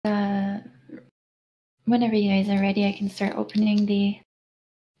whenever you guys are ready, I can start opening the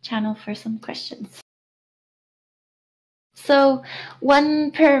channel for some questions. So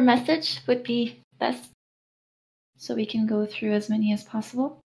 1 per message would be best, so we can go through as many as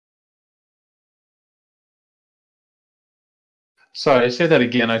possible. Sorry, say that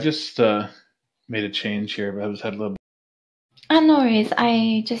again. I just made a change here, but I just had a little. No worries.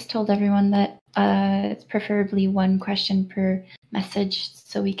 I just told everyone that it's preferably 1 question per message,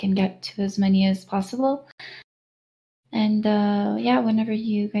 so we can get to as many as possible. And yeah, whenever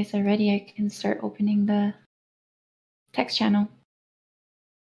you guys are ready, I can start opening the text channel.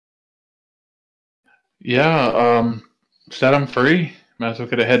 Yeah, set them free. Might as well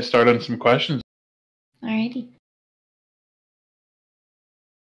get a head start on some questions. Alrighty.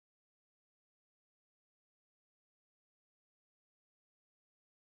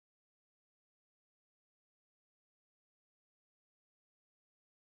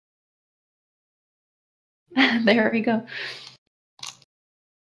 There we go.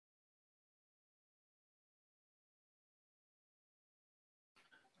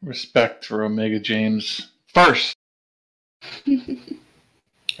 Respect for Omega James first.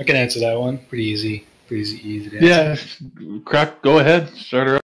 I can answer that one. Pretty easy to answer. Yeah, crack. Go ahead. Start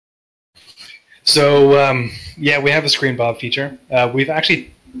her up. So yeah, we have a screen bob feature. We've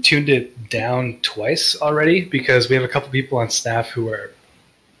actually tuned it down twice already because we have a couple people on staff who are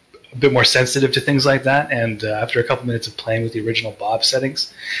a bit more sensitive to things like that. And after a couple minutes of playing with the original bob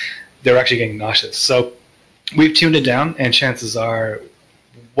settings, they're actually getting nauseous. So we've tuned it down, and chances are,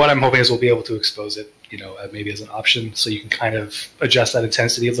 what I'm hoping is we'll be able to expose it, maybe as an option, so you can kind of adjust that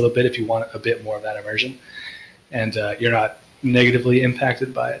intensity a little bit if you want a bit more of that immersion, and you're not negatively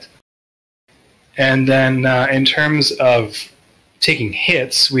impacted by it. And then in terms of taking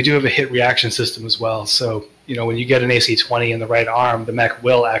hits, we do have a hit reaction system as well. So when you get an AC 20 in the right arm, the mech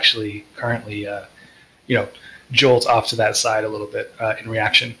will actually currently jolt off to that side a little bit in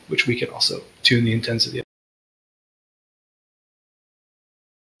reaction, which we can also tune the intensity of.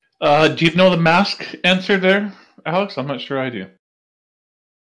 Do you know the mask answer there, Alex? I'm not sure I do.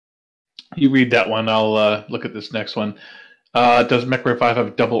 You read that one. I'll look at this next one. Does Mechwarrior 5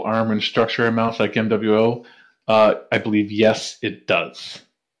 have double armor and structure amounts like MWO? I believe yes, it does.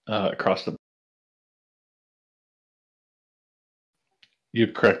 Across the. You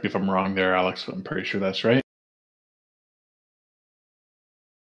correct me if I'm wrong there, Alex. I'm pretty sure that's right.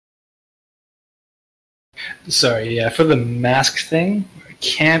 Sorry, yeah, for the mask thing, I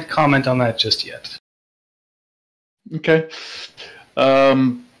can't comment on that just yet. Okay.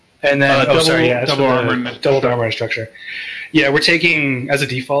 And then, double armor and structure. Yeah, we're taking, as a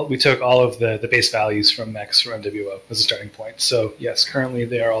default, we took all of the base values from mechs for MWO as a starting point. So, yes, currently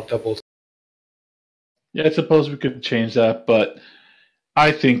they are all doubled. Yeah, I suppose we could change that, but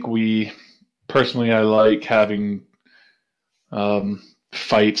I think personally, I like having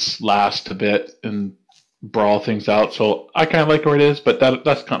fights last a bit and brawl things out. So I kind of like where it is, but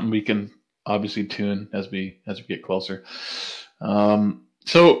that's something we can obviously tune as we get closer.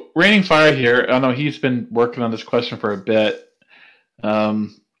 So Raining Fire here, I know he's been working on this question for a bit.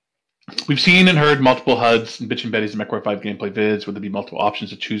 We've seen and heard multiple HUDs and Bitch and Betty's and Mechwarrior 5 gameplay vids where there'd be multiple options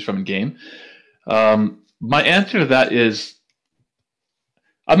to choose from in game. My answer to that is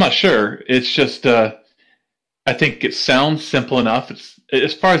I'm not sure. It's just I think it sounds simple enough. It's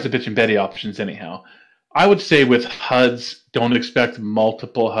as far as the Bitch and Betty options anyhow. I would say with HUDs, don't expect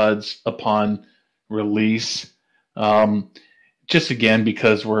multiple HUDs upon release. Just again,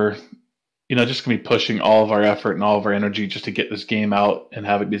 because we're, just going to be pushing all of our effort and all of our energy just to get this game out and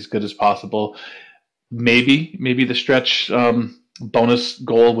have it be as good as possible. Maybe the stretch bonus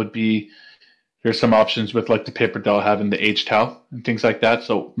goal would be there's some options with like the paper doll having the H-towel and things like that.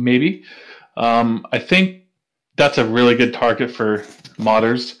 So maybe. I think that's a really good target for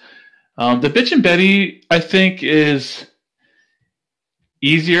modders. The Bitch and Betty, I think, is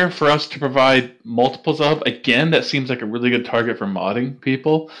easier for us to provide multiples of. Again, that seems like a really good target for modding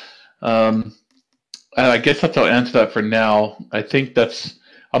people. I guess that's how I'll answer that for now. I think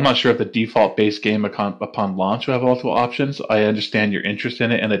I'm not sure if the default base game upon launch will have multiple options. I understand your interest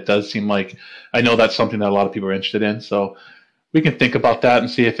in it, and it does seem like, I know that's something that a lot of people are interested in. So we can think about that and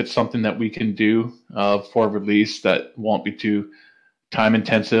see if it's something that we can do for release that won't be too time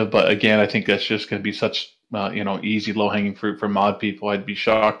intensive. But again, I think that's just going to be such easy low hanging fruit for mod people. I'd be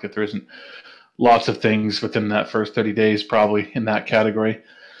shocked if there isn't lots of things within that first 30 days probably in that category.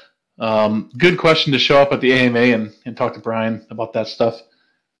 Good question to show up at the AMA and talk to Brian about that stuff.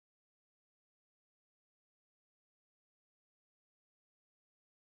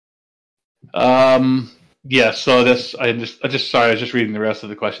 Yeah, so I was just reading the rest of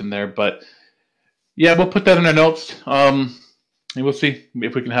the question there, but Yeah, we'll put that in our notes. And we'll see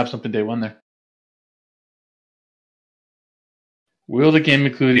if we can have something day one there. Will the game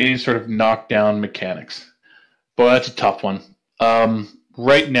include any sort of knockdown mechanics? Boy, that's a tough one.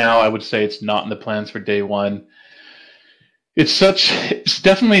 Right now, I would say it's not in the plans for day one. It's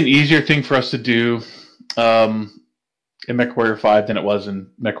definitely an easier thing for us to do in Mechwarrior 5 than it was in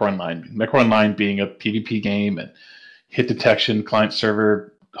Mechwarrior Online. Mechwarrior Online being a PvP game and hit detection, client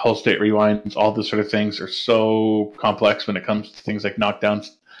server, whole state rewinds, all those sort of things are so complex when it comes to things like knockdowns.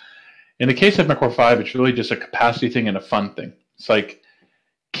 In the case of Mechwarrior 5, it's really just a capacity thing and a fun thing. It's like,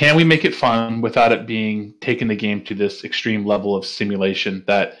 can we make it fun without it being taking the game to this extreme level of simulation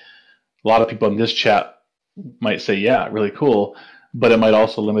that a lot of people in this chat might say, yeah, really cool, but it might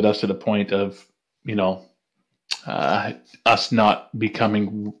also limit us to the point of, us not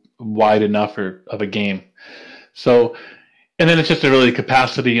becoming wide enough of a game. So, and then it's just a really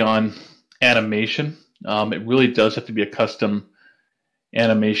capacity on animation. It really does have to be a custom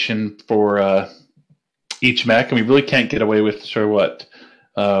animation for each mech, and we really can't get away with sort of what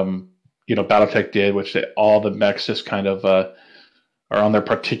BattleTech did, which all the mechs just kind of are on their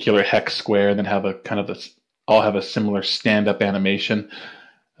particular hex square, and then have a kind of all have a similar stand-up animation.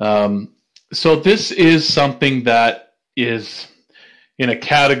 So this is something that is in a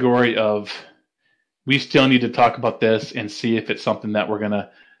category of we still need to talk about this and see if it's something that we're going to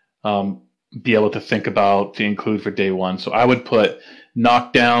be able to think about to include for day one. So I would put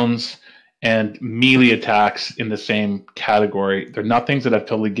knockdowns and melee attacks in the same category. They're not things that I've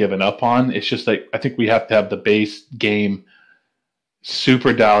totally given up on. It's just like I think we have to have the base game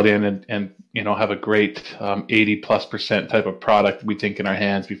super dialed in and have a great 80+% type of product we think in our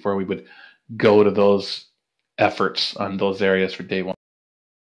hands before we would go to those efforts on those areas for day one.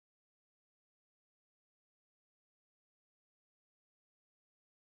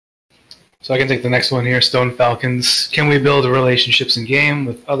 So I can take the next one here, Stone Falcons. Can we build relationships in game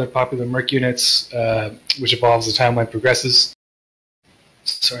with other popular Merc units, which evolves as the timeline progresses?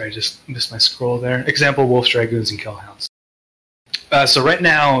 Sorry, I just missed my scroll there. Example, Wolf Dragoons and Killhounds. So right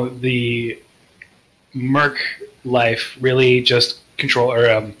now, the Merc life really just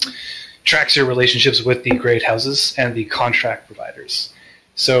tracks your relationships with the great houses and the contract providers.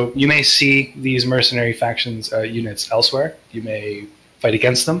 So you may see these mercenary factions units elsewhere. You may fight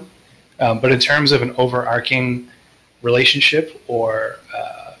against them. But in terms of an overarching relationship or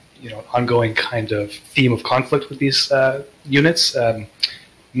ongoing kind of theme of conflict with these units,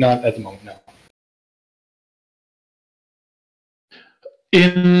 not at the moment, no.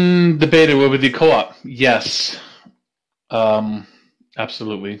 In the beta with the co-op, yes,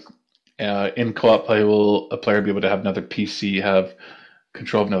 absolutely. In co-op play, will a player be able to have another PC have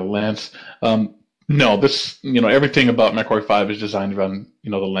control of another lance? No, this everything about Mechwarrior 5 is designed around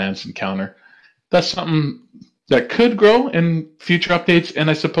the lance encounter. That's something that could grow in future updates, and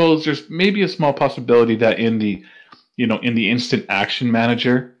I suppose there's maybe a small possibility that in the instant action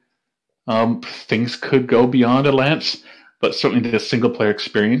manager, things could go beyond a lance. But certainly the single player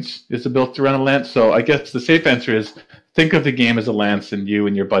experience is built around a lance. So I guess the safe answer is think of the game as a lance and you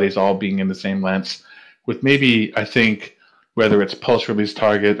and your buddies all being in the same lance. With maybe, I think, whether it's post-release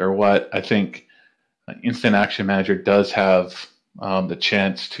target or what, I think Instant Action Manager does have the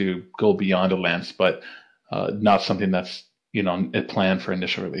chance to go beyond a lance, but not something that's planned for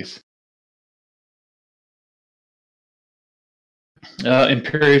initial release.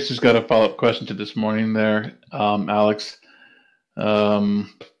 Imperius has got a follow-up question to this morning there, Alex.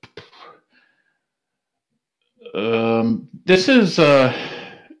 This is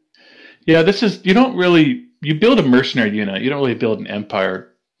you build a mercenary unit. You don't really build an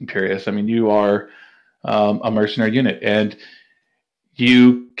empire, Imperius. I mean, you are a mercenary unit, and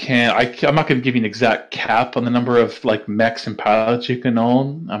you can. I'm not going to give you an exact cap on the number of mechs and pilots you can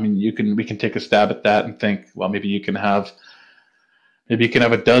own. I mean, we can take a stab at that and think, well, maybe you can have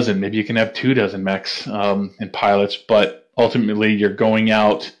a dozen, maybe you can have 24 mechs and pilots, but ultimately you're going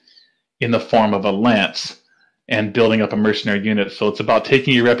out in the form of a lance and building up a mercenary unit. So it's about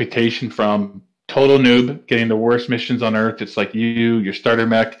taking your reputation from total noob, getting the worst missions on Earth. It's like your starter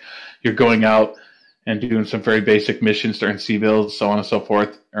mech, you're going out and doing some very basic missions to earn C-bills, so on and so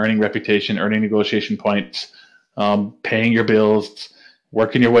forth, earning reputation, earning negotiation points, paying your bills,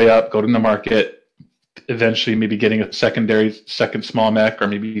 working your way up, go to the market, eventually maybe getting a second small mech, or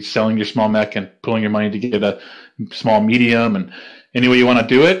maybe selling your small mech and pulling your money to get a small medium, and any way you want to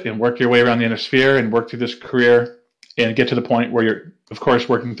do it, and work your way around the inner sphere and work through this career and get to the point where you're, of course,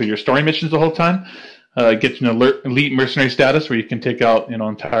 working through your story missions the whole time, get to an elite mercenary status where you can take out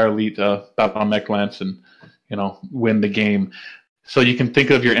entire elite battle mech lance and win the game. So you can think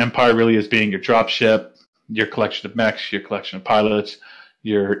of your empire really as being your dropship, your collection of mechs, your collection of pilots,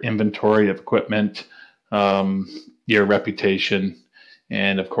 your inventory of equipment, your reputation,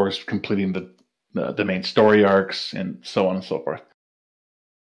 and of course completing the main story arcs and so on and so forth.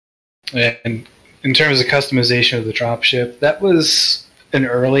 And in terms of customization of the dropship, that was an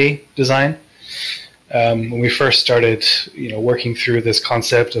early design. When we first started, working through this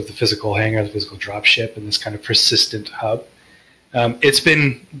concept of the physical hangar, the physical dropship, and this kind of persistent hub, it's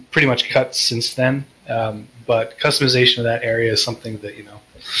been pretty much cut since then. But customization of that area is something that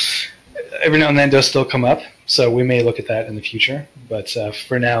every now and then does still come up. So we may look at that in the future. But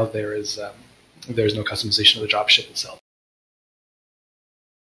for now, there's no customization of the dropship itself.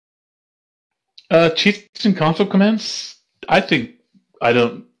 Cheats and console commands. I think I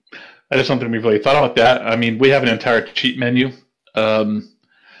don't. That is something we've really thought about that. I mean, we have an entire cheat menu. I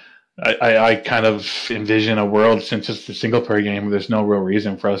kind of envision a world, since it's a single player game, there's no real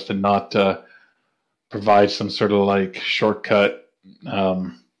reason for us to not provide some sort of like shortcut,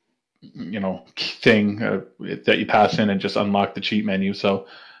 thing that you pass in and just unlock the cheat menu. So,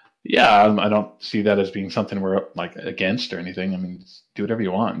 yeah, I don't see that as being something we're like against or anything. I mean, do whatever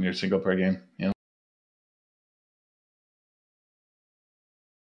you want in your single player game.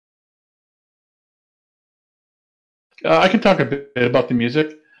 I can talk a bit about the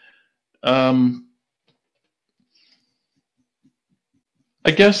music. I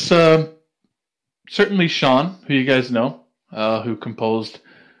guess certainly Sean, who you guys know, who composed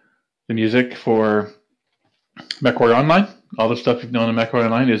the music for Mechwarrior Online. All the stuff you've known in Mechwarrior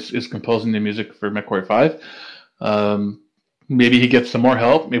Online is composing the music for Mechwarrior 5. Maybe he gets some more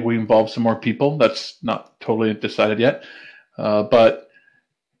help. Maybe we involve some more people. That's not totally decided yet. But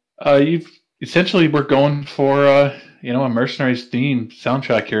we're going for a Mercenaries theme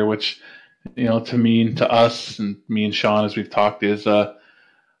soundtrack here, which to us and me and Sean, as we've talked, is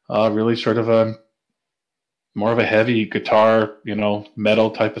really sort of a more of a heavy guitar, metal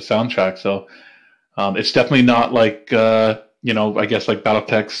type of soundtrack. So it's definitely not like I guess like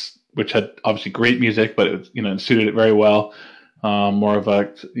BattleTech's, which had obviously great music, but it suited it very well. More of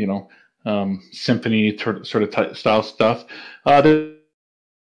a symphony sort of style stuff.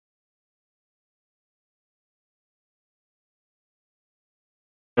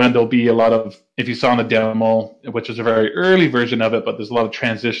 And there'll be a lot of, if you saw in the demo, which is a very early version of it, but there's a lot of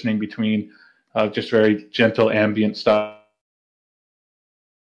transitioning between just very gentle ambient stuff.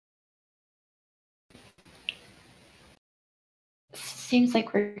 Seems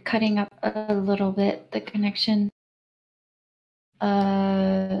like we're cutting up a little bit, the connection,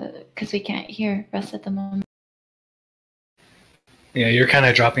 because we can't hear Russ at the moment. Yeah, you're kind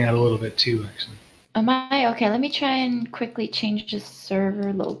of dropping out a little bit too, actually. Am I? Okay, let me try and quickly change the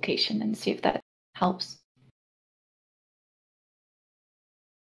server location and see if that helps.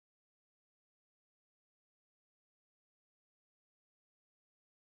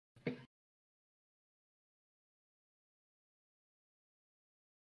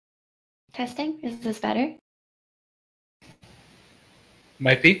 Testing, is this better?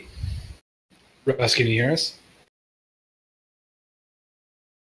 Might be. Russ, can you hear us?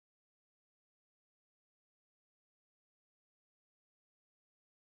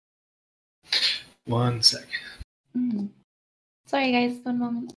 One sec. Sorry, guys. One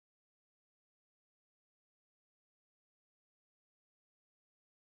moment.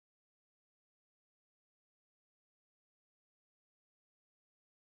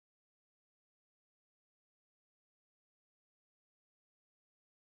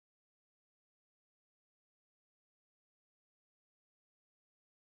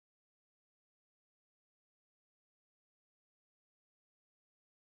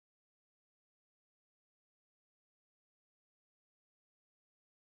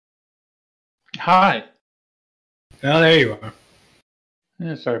 Hi. Oh, there you are.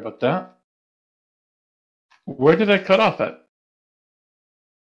 Yeah, sorry about that. Where did I cut off at?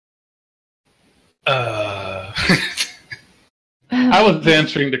 I was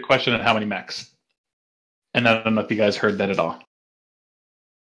answering the question on how many mechs. And I don't know if you guys heard that at all.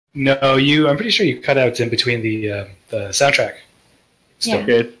 No, I'm pretty sure you cut out in between the soundtrack. Yeah.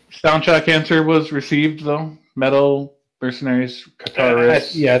 Okay. Soundtrack answer was received, though. Metal, Mercenaries,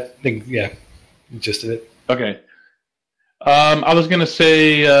 Guitarists. I think, just did it. Okay. I was going to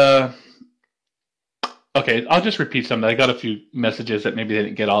say, okay, I'll just repeat something. I got a few messages that maybe they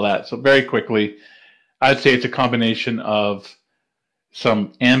didn't get all that. So very quickly, I'd say it's a combination of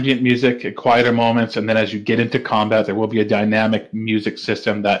some ambient music at quieter moments, and then as you get into combat, there will be a dynamic music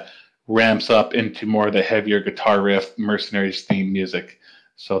system that ramps up into more of the heavier guitar riff, Mercenaries theme music.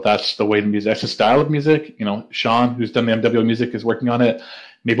 So that's the way the music, that's the style of music. You know, Sean, who's done the MWO music, is working on it.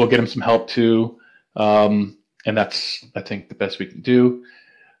 Maybe we'll get him some help too. And that's, I think, the best we can do.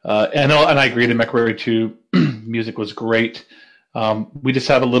 And I agree, the Mechwarrior 2 music was great. We just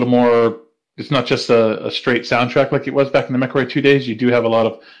have a little more, it's not just a straight soundtrack like it was back in the Mechwarrior 2 days. You do have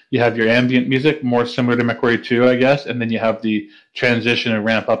you have your ambient music, more similar to Mechwarrior 2, I guess, and then you have the transition and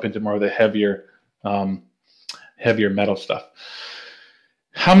ramp up into more of the heavier metal stuff.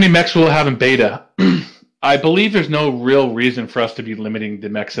 How many mechs will have in beta? I believe there's no real reason for us to be limiting the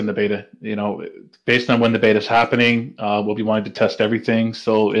mechs in the beta. You know, based on when the beta is happening, we'll be wanting to test everything,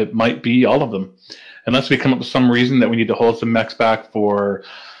 so it might be all of them. Unless we come up with some reason that we need to hold some mechs back for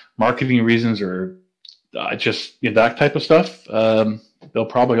marketing reasons or just that type of stuff, they'll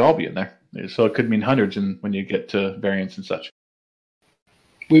probably all be in there. So it could mean hundreds when you get to variants and such.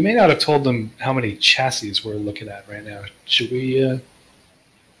 We may not have told them how many chassis we're looking at right now. Should we...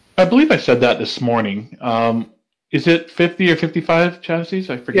 I believe I said that this morning. Is it 50 or 55 chassis?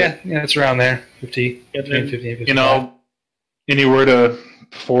 I forget. Yeah, it's around there. 50, between 50 and 55. You know, anywhere to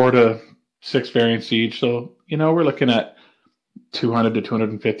 4 to 6 variants each. So, you know, we're looking at 200 to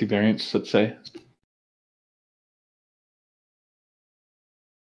 250 variants, let's say.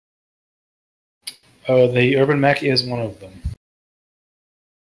 Oh, the Urban Mech is one of them.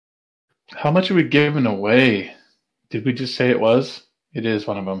 How much are we giving away? Did we just say it was? It is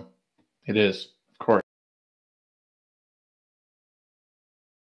one of them. It is, of course.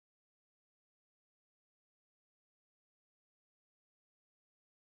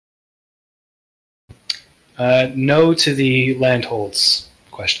 No to the landholds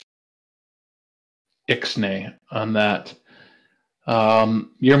question. Ixnay on that.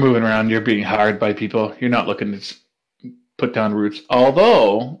 You're moving around. You're being hired by people. You're not looking to put down roots.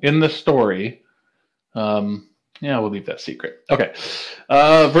 Although, in the story... yeah, we'll leave that secret. Okay.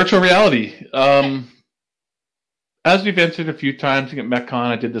 Virtual reality. As we've answered a few times at MechCon,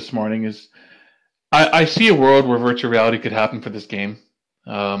 I did this morning, is I see a world where virtual reality could happen for this game.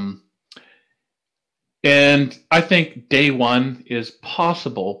 And I think day one is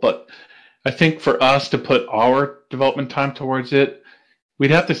possible, but I think for us to put our development time towards it,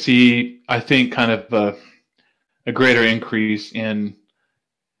 we'd have to see, I think, kind of a greater increase in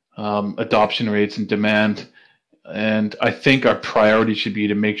adoption rates and demand. And I think our priority should be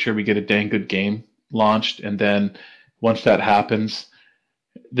to make sure we get a dang good game launched. And then once that happens,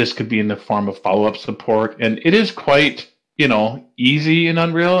 this could be in the form of follow-up support. And it is quite, easy in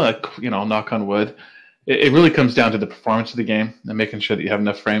Unreal, knock on wood. It really comes down to the performance of the game and making sure that you have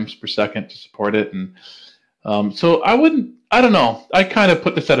enough frames per second to support it. And so I don't know. I kind of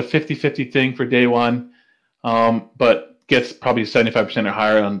put this at a 50-50 thing for day one, but gets probably 75% or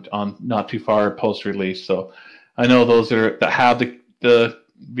higher on not too far post-release. So I know those that have the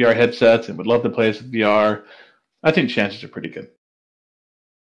VR headsets and would love to play this with VR. I think chances are pretty good.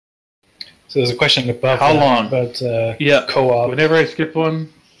 So there's a question above how long about co-op. Whenever I skip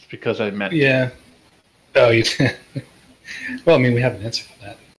one, it's because I meant to. Oh, you. Well, I mean, we have an answer for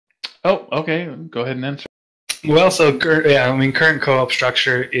that. Oh, okay. Go ahead and answer. Well, so current co-op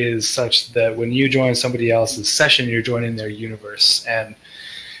structure is such that when you join somebody else's session, you're joining their universe, and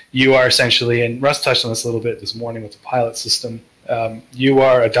you are essentially, and Russ touched on this a little bit this morning with the pilot system, you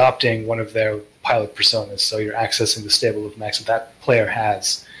are adopting one of their pilot personas, so you're accessing the stable of mechs that player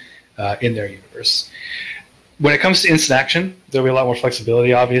has in their universe. When it comes to instant action, there'll be a lot more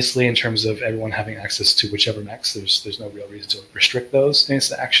flexibility, obviously, in terms of everyone having access to whichever mechs. There's no real reason to restrict those in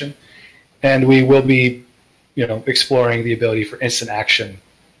instant action. And we will be exploring the ability for instant action,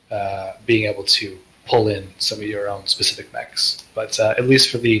 being able to pull in some of your own specific mechs. But at least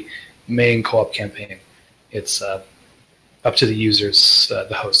for the main co-op campaign, it's up to the users,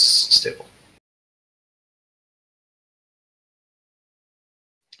 the hosts stable.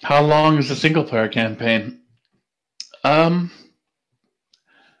 How long is the single-player campaign? I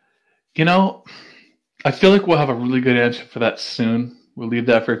feel like we'll have a really good answer for that soon. We'll leave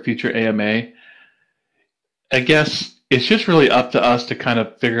that for a future AMA. I guess it's just really up to us to kind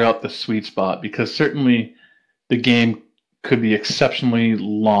of figure out the sweet spot, because certainly the game could be exceptionally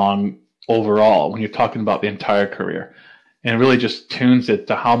long overall when you're talking about the entire career, and it really just tunes it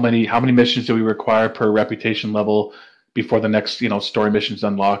to how many missions do we require per reputation level before the next story mission's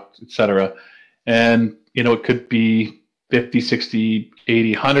unlocked, etc. And it could be 50, 60,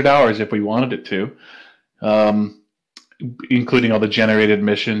 80, 100 hours if we wanted it to, including all the generated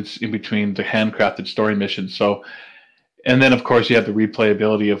missions in between the handcrafted story missions. So, and then of course you have the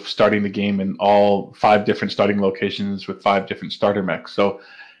replayability of starting the game in all 5 different starting locations with 5 different starter mechs. So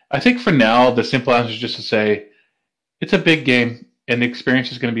I think for now the simple answer is just to say it's a big game. and the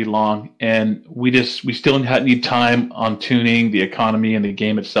experience is going to be long, and we still need time on tuning the economy and the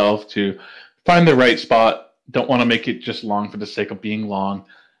game itself to find the right spot. Don't want to make it just long for the sake of being long,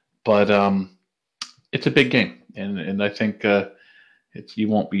 but it's a big game, and I think you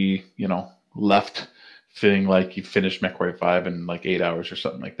won't be left feeling like you finished Mechwarrior 5 in like 8 hours or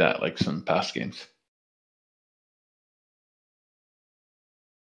something like that, like some past games.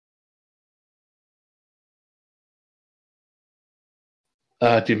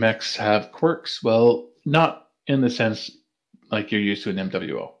 Do mechs have quirks? Well, not in the sense like you're used to in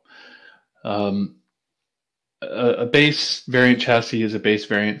MWO. A base variant chassis is a base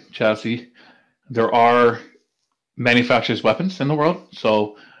variant chassis. There are manufacturers' weapons in the world,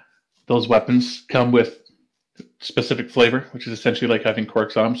 so those weapons come with specific flavor, which is essentially like having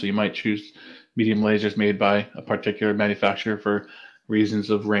quirks on them. So you might choose medium lasers made by a particular manufacturer for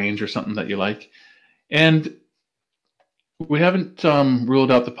reasons of range or something that you like. And we haven't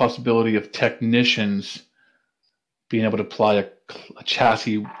ruled out the possibility of technicians being able to apply a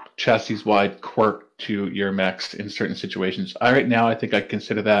chassis-wide quirk to your mechs in certain situations. Right now, I think I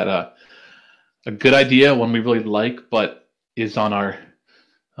consider that a good idea, one we really like, but is on our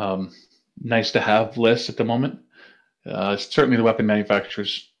nice-to-have list at the moment. Certainly the weapon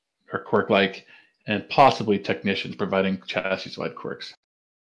manufacturers are quirk-like, and possibly technicians providing chassis-wide quirks.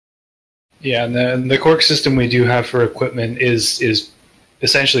 Yeah, and the quirk system we do have for equipment is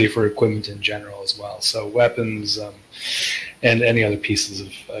essentially for equipment in general as well. So weapons and any other pieces of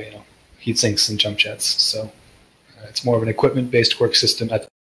heat sinks and jump jets. So it's more of an equipment-based quirk system.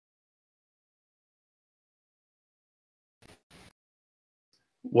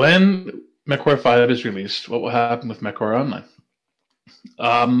 When Mechwarrior 5 is released, what will happen with Mechwarrior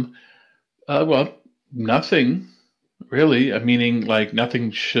Online? Well, nothing. Really, meaning like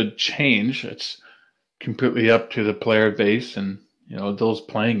nothing should change. It's completely up to the player base and those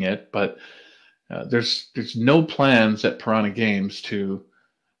playing it. But there's no plans at Piranha Games to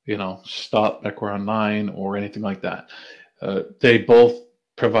stop Mechwarrior Online or anything like that. They both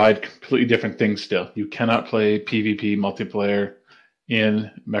provide completely different things. Still, you cannot play PvP multiplayer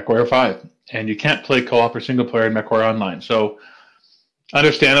in Mechwarrior 5, and you can't play co-op or single player in Mechwarrior Online. So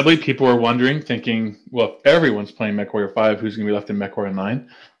understandably, people are wondering, thinking, well, if everyone's playing Mechwarrior 5, who's going to be left in Mechwarrior 9?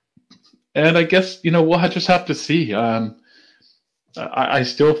 And I guess, we'll just have to see. I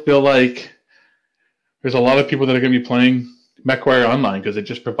still feel like there's a lot of people that are going to be playing Mechwarrior Online because it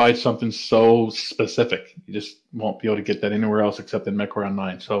just provides something so specific. You just won't be able to get that anywhere else except in Mechwarrior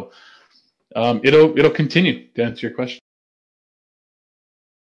Online. So it'll continue, to answer your question.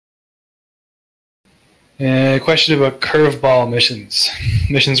 Question about curveball missions.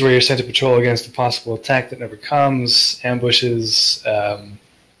 Missions where you're sent to patrol against a possible attack that never comes, ambushes,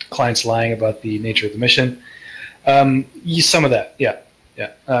 clients lying about the nature of the mission. Some of that, yeah.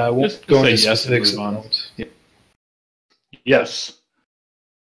 We'll go into specifics. Yeah. Yes.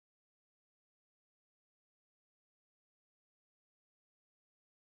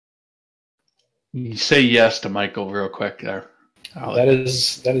 You say yes to Michael real quick there. That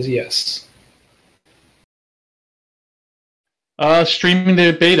is yes. Streaming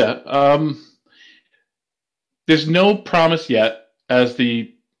the beta. There's no promise yet. As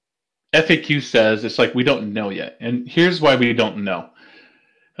the FAQ says, it's like we don't know yet. And here's why we don't know.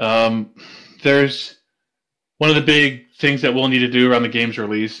 There's one of the big things that we'll need to do around the game's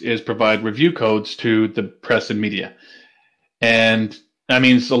release is provide review codes to the press and media. And that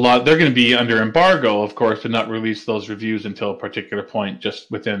means a lot. They're going to be under embargo, of course, to not release those reviews until a particular point,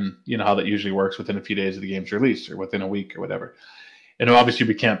 just within, how that usually works, within a few days of the game's release or within a week or whatever. And obviously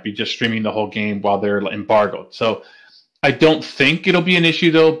we can't be just streaming the whole game while they're embargoed. So I don't think it'll be an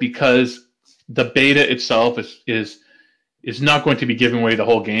issue, though, because the beta itself is not going to be giving away the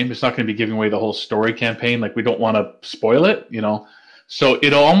whole game. It's not going to be giving away the whole story campaign. Like, we don't want to spoil it, So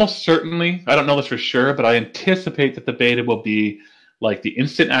it'll almost certainly, I don't know this for sure, but I anticipate that the beta will be like the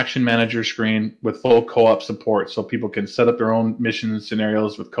instant action manager screen with full co-op support, so people can set up their own mission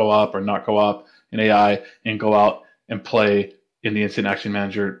scenarios with co-op or not co-op and AI and go out and play in the instant action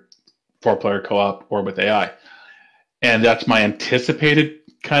manager 4-player co-op or with AI. And that's my anticipated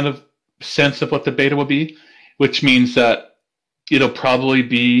kind of sense of what the beta will be, which means that it'll probably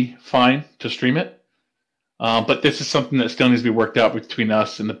be fine to stream it. But this is something that still needs to be worked out between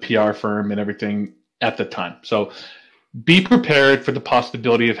us and the PR firm and everything at the time. So be prepared for the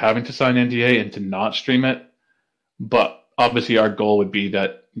possibility of having to sign NDA and to not stream it. But obviously our goal would be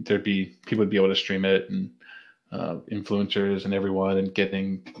that people would be able to stream it, and influencers and everyone, and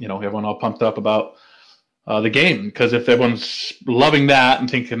getting everyone all pumped up about the game. Because if everyone's loving that and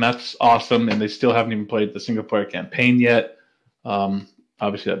thinking that's awesome and they still haven't even played the single player campaign yet,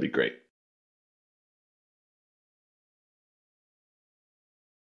 obviously that'd be great.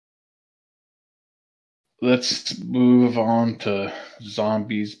 Let's move on to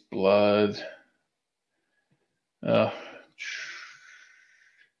Zombies Blood.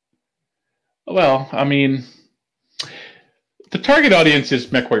 Well, I mean, the target audience is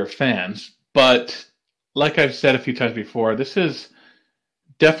Mechwarrior fans, but like I've said a few times before, this is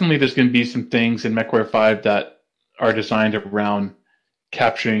definitely, there's going to be some things in Mechwarrior 5 that are designed around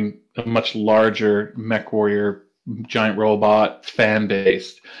capturing a much larger Mechwarrior giant robot fan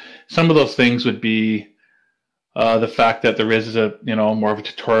base. Some of those things would be the fact that there is a more of a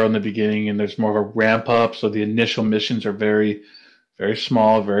tutorial in the beginning, and there's more of a ramp up. So the initial missions are very, very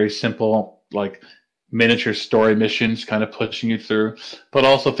small, very simple, like miniature story missions, kind of pushing you through. But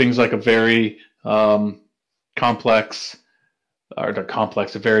also things like a very complex, or not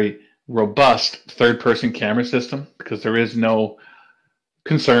complex, a very robust third-person camera system, because there is no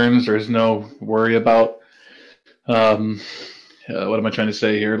concerns, there is no worry about what am I trying to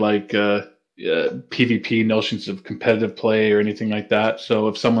say here, like PvP notions of competitive play or anything like that. So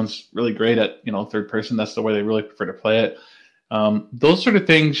if someone's really great at third person, that's the way they really prefer to play it. Those sort of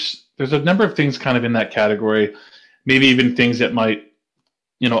things. There's a number of things kind of in that category. Maybe even things that might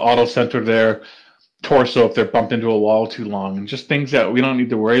auto center their torso if they're bumped into a wall too long, and just things that we don't need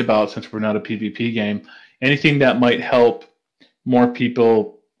to worry about since we're not a PvP game. Anything that might help more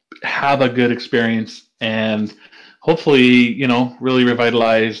people have a good experience and hopefully, really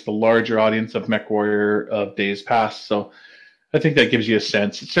revitalize the larger audience of Mechwarrior of days past. So I think that gives you a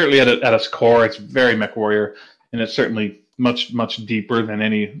sense. It's certainly at its core, it's very Mechwarrior, and it's certainly much, much deeper than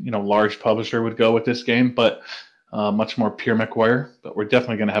any large publisher would go with this game, but much more pure Mechwarrior. But we're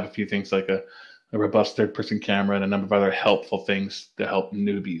definitely going to have a few things like a robust third-person camera and a number of other helpful things to help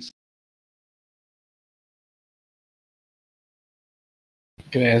newbies.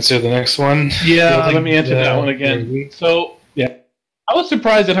 Can I answer the next one? Yeah, let me answer that one again. So, yeah, I was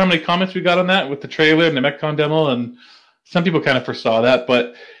surprised at how many comments we got on that with the trailer and the MechCon demo, and some people kind of foresaw that.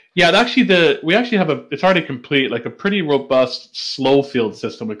 But yeah, we actually have it's already complete, like a pretty robust slow field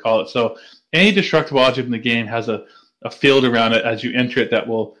system, we call it. So any destructible object in the game has a field around it as you enter it that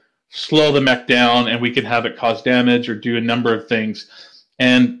will slow the mech down, and we can have it cause damage or do a number of things.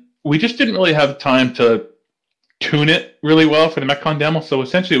 And we just didn't really have time to tune it really well for the MechCon demo, so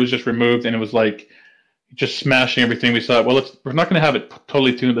essentially it was just removed, and it was like just smashing everything. We thought, well, we're not going to have it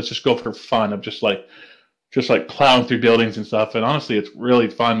totally tuned. Let's just go for fun of just like plowing through buildings and stuff. And honestly, it's really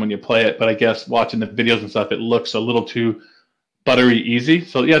fun when you play it. But I guess watching the videos and stuff, it looks a little too buttery easy.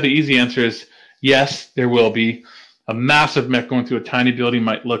 So yeah, the easy answer is yes, there will be. A massive mech going through a tiny building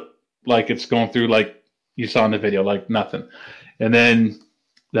might look like it's going through, like you saw in the video, like nothing. And then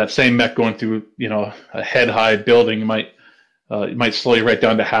that same mech going through, a head-high building might slow you right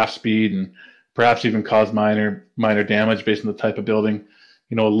down to half speed and perhaps even cause minor damage based on the type of building.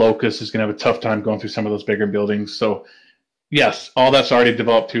 A Locust is going to have a tough time going through some of those bigger buildings. So, yes, all that's already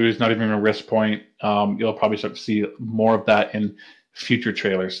developed too. Is not even a risk point. You'll probably start to see more of that in future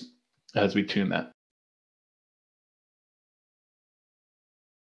trailers as we tune that.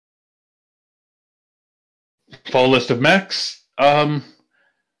 Full list of mechs. I'm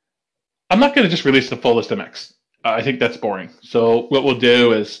not going to just release the full list of mechs. I think that's boring. So what we'll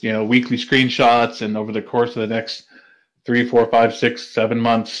do is, weekly screenshots, and over the course of the next 3, 4, 5, 6, 7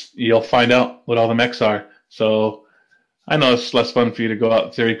 months, you'll find out what all the mechs are. So I know it's less fun for you to go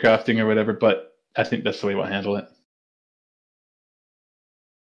out theory crafting or whatever, but I think that's the way we'll handle it.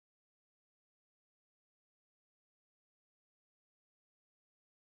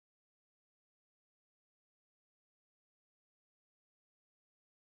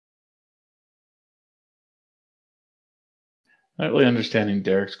 Not really understanding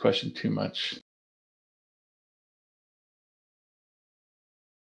Derek's question too much.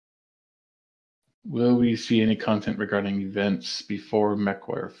 Will we see any content regarding events before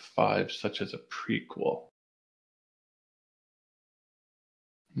Mechwarrior 5, such as a prequel?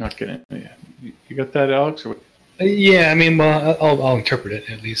 Not getting it. You got that, Alex? Or? Yeah, I mean, well, I'll interpret it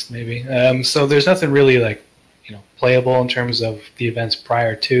at least, maybe. So there's nothing really playable in terms of the events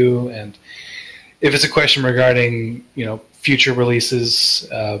prior to, and if it's a question regarding future releases,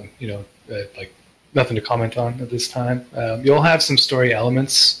 like nothing to comment on at this time. You'll have some story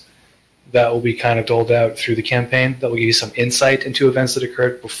elements that will be kind of doled out through the campaign that will give you some insight into events that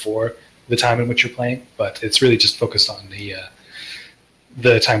occurred before the time in which you're playing, but it's really just focused on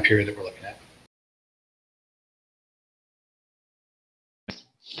the time period that we're looking at.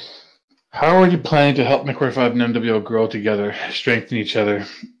 How are you planning to help Mechwarrior 5 and MWO grow together, strengthen each other?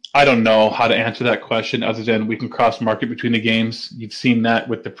 I don't know how to answer that question other than we can cross-market between the games. You've seen that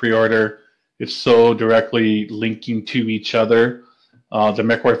with the pre-order. It's so directly linking to each other. The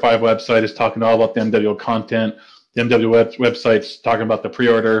Mechwarrior 5 website is talking all about the MWO content. The MWO website's talking about the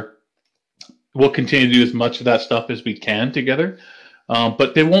pre-order. We'll continue to do as much of that stuff as we can together.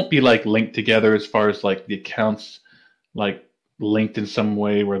 But they won't be like linked together as far as like the accounts like linked in some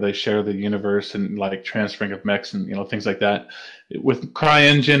way where they share the universe and like transferring of mechs and things like that. With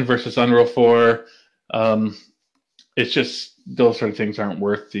CryEngine versus Unreal 4, it's just those sort of things aren't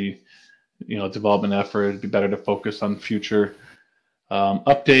worth the development effort. It'd be better to focus on future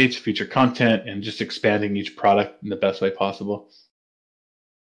updates, future content, and just expanding each product in the best way possible.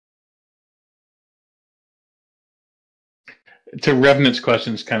 To Revenant's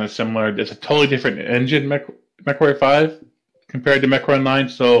question is kind of similar. It's a totally different engine, Mechwarrior 5, compared to Mechwarrior Online.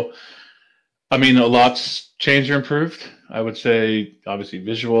 So, I mean, a lot's changed or improved. I would say, obviously,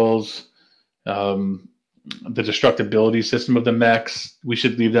 visuals, the destructibility system of the mechs. We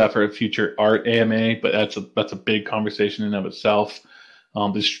should leave that for a future art AMA, but that's a big conversation in and of itself.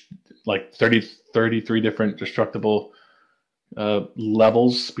 There's like 33 different destructible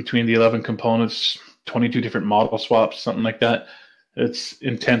levels between the 11 components, 22 different model swaps, something like that. It's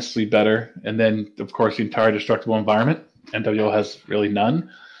intensely better. And then, of course, the entire destructible environment. MWO has really none.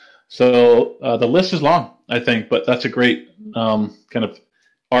 So the list is long, I think, but that's a great kind of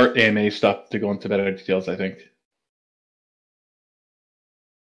art AMA stuff to go into better details, I think.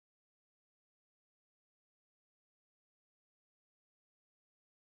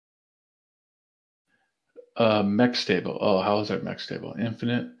 Mech stable. Oh, how is our mech stable?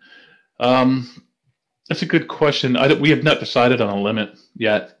 Infinite. That's a good question. We have not decided on a limit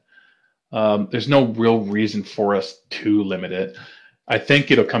yet. There's no real reason for us to limit it. I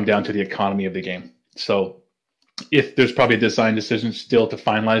think it'll come down to the economy of the game. So if there's probably a design decision still to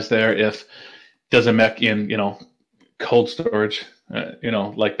finalize there, if does a mech in cold storage,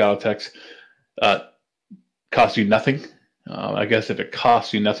 like Battletech's, cost you nothing? I guess if it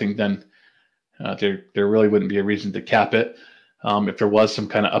costs you nothing, then there really wouldn't be a reason to cap it. If there was some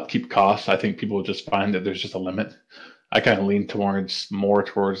kind of upkeep cost, I think people would just find that there's just a limit. I kind of lean more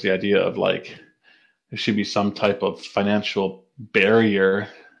towards the idea of like there should be some type of financial barrier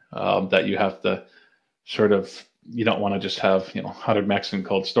that you have to sort of, you don't want to just have 100 mechs in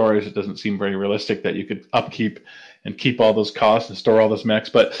cold storage. It doesn't seem very realistic that you could upkeep and keep all those costs and store all those mechs.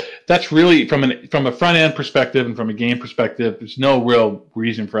 But that's really from a front end perspective and from a game perspective, there's no real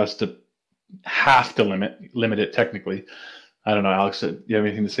reason for us to have to limit it technically. I don't know, Alex, do you have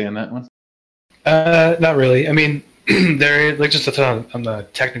anything to say on that one? Not really. I mean, there, like, just on the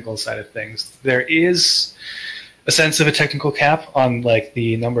technical side of things, there is a sense of a technical cap on like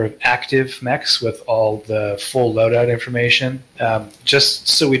the number of active mechs with all the full loadout information, just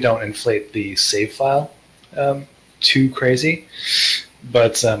so we don't inflate the save file too crazy.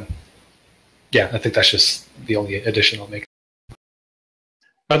 But yeah, I think that's just the only addition I'll make.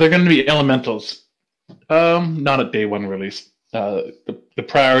 Are there going to be elementals? Not at day one release. The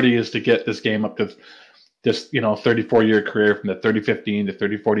priority is to get this game up to this 34-year career from the 3015 to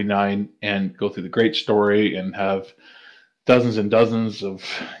 3049 and go through the great story and have dozens and dozens of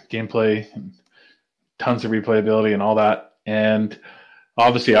gameplay and tons of replayability and all that. And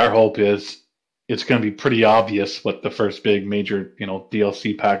obviously our hope is it's going to be pretty obvious what the first big major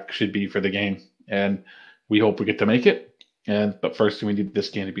DLC pack should be for the game, and we hope we get to make it. But first we need this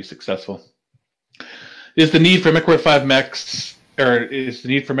game to be successful. Is the need for Mechwarrior 5 mechs, or is the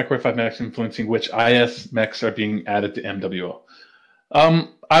need for Mechwarrior 5 mechs influencing which IS mechs are being added to MWO?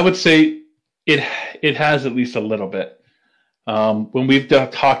 I would say it has at least a little bit. When we've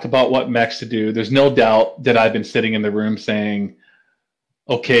talked about what mechs to do, there's no doubt that I've been sitting in the room saying,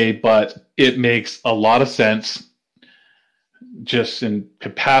 okay, but it makes a lot of sense just in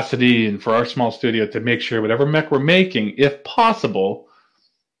capacity and for our small studio to make sure whatever mech we're making, if possible,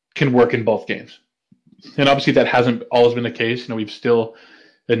 can work in both games. And obviously that hasn't always been the case. We've still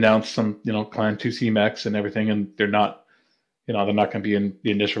announced some, Clan 2C mechs and everything, and they're not going to be in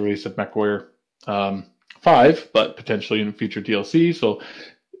the initial release of Mechwarrior 5, but potentially in future DLC. So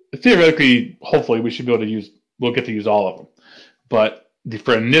theoretically, hopefully, we'll get to use all of them. But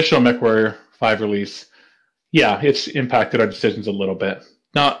for initial Mechwarrior 5 release, yeah, it's impacted our decisions a little bit.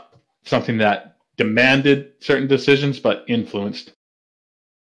 Not something that demanded certain decisions, but influenced.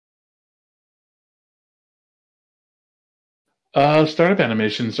 Startup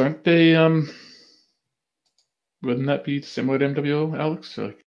animations, aren't they? Wouldn't that be similar to MWO, Alex?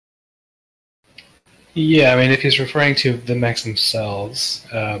 Yeah, I mean, if he's referring to the mechs themselves,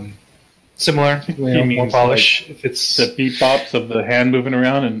 Similar, He more means, polish. If it's the beep bops of the hand moving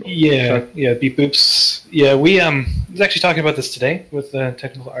around and beep boops. Yeah, we was actually talking about this today with a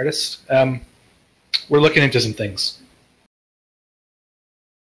technical artist. We're looking into some things.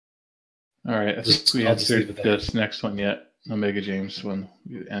 All right, I think we answered this next one yet. Omega James one.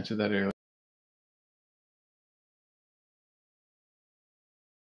 You answered that earlier.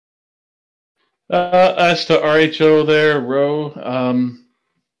 As to RHO there, Row,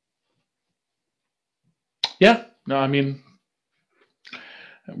 yeah, no, I mean,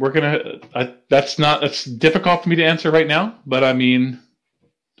 we're gonna. That's difficult for me to answer right now, but I mean,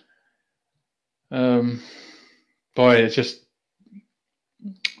 boy, it's just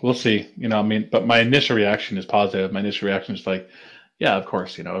we'll see. You know, I mean, but my initial reaction is positive. My initial reaction is like, yeah, of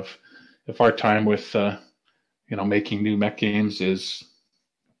course. You know, if our time with making new mech games is,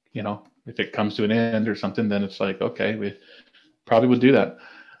 if it comes to an end or something, then it's like, okay, we probably would do that.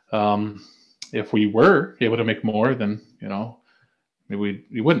 If we were able to make more, then, maybe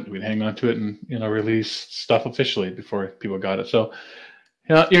we wouldn't. We'd hang on to it and, release stuff officially before people got it. So,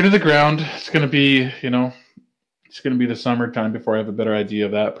 ear to the ground. It's going to be, it's going to be the summertime before I have a better idea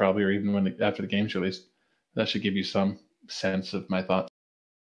of that, probably, or even after the game's released. That should give you some sense of my thoughts.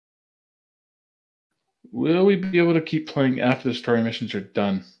 Will we be able to keep playing after the story missions are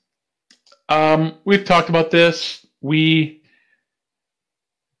done? We've talked about this.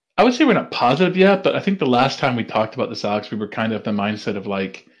 I would say we're not positive yet, but I think the last time we talked about this, Alex, we were kind of the mindset of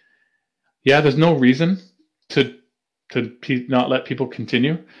like, yeah, there's no reason to not let people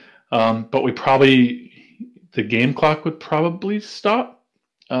continue, but the game clock would probably stop.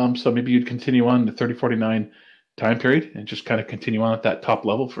 So maybe you'd continue on the 3049 time period and just kind of continue on at that top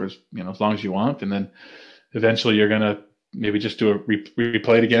level for as long as you want, and then eventually you're gonna maybe just do a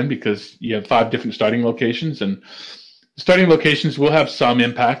replay it again because you have 5 different starting locations, and starting locations will have some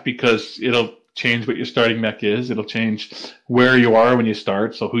impact because it'll change what your starting mech is. It'll change where you are when you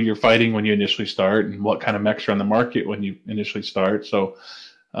start, so who you're fighting when you initially start, and what kind of mechs are on the market when you initially start. So,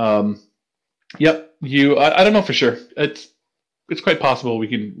 yep, I don't know for sure. It's quite possible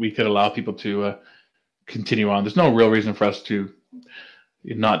we could allow people to continue on. There's no real reason for us to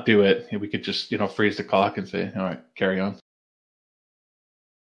not do it. We could just freeze the clock and say, all right, carry on.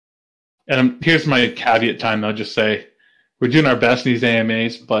 And here's my caveat time. I'll just say we're doing our best in these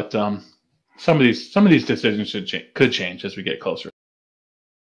AMAs, but some of these decisions could change as we get closer.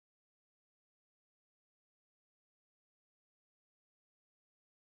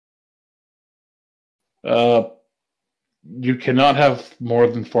 You cannot have more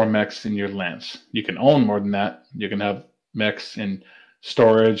than 4 mechs in your lance. You can own more than that. You can have mechs in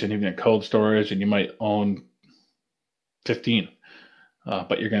storage and even in cold storage, and you might own 15,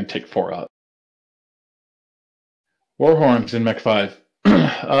 but you're going to take 4 out. Warhorns in Mech 5.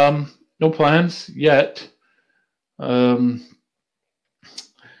 No plans yet. Yeah,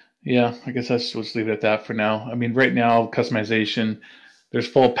 I guess let's leave it at that for now. I mean, right now, customization, there's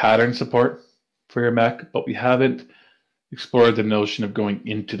full pattern support for your mech, but we haven't explored the notion of going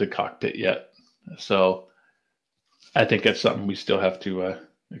into the cockpit yet. So I think that's something we still have to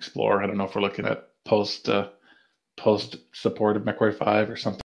explore. I don't know if we're looking at post support of Mechwarrior 5 or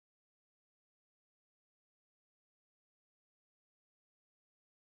something.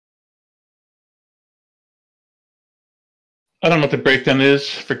 I don't know what the breakdown is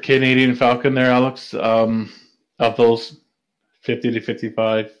for Canadian Falcon there, Alex. Of those 50 to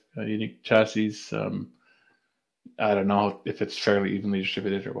 55 unique chassis, I don't know if it's fairly evenly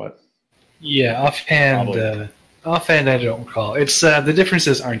distributed or what. Yeah, offhand, I don't recall. It's the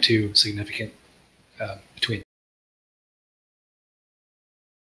differences aren't too significant between.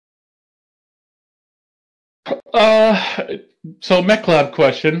 So MechLab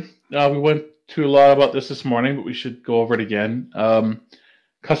question. We went to a lot about this morning, but we should go over it again.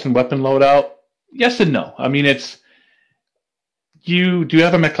 Custom weapon loadout. Yes and no. I mean, you do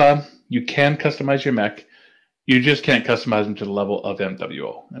have a MechLab. You can customize your mech. You just can't customize them to the level of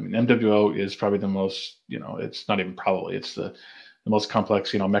MWO. I mean, MWO is probably the most, it's not even probably, it's the most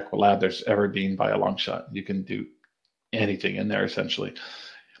complex, mech lab there's ever been by a long shot. You can do anything in there essentially.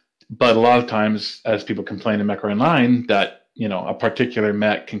 But a lot of times, as people complain in Mechwarrior Online, that, a particular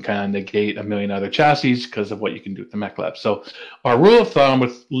mech can kind of negate a million other chassis because of what you can do with the mech lab. So our rule of thumb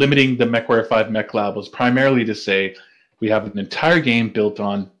with limiting the Mechwarrior 5 mech lab was primarily to say we have an entire game built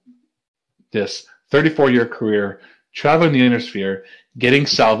on this 34-year career, traveling the inner sphere, getting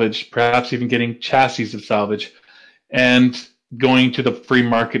salvage, perhaps even getting chassis of salvage, and going to the free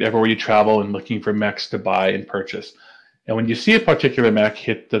market everywhere you travel and looking for mechs to buy and purchase. And when you see a particular mech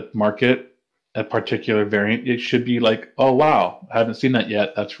hit the market, a particular variant, it should be like, oh wow, I haven't seen that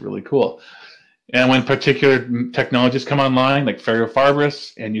yet. That's really cool. And when particular technologies come online, like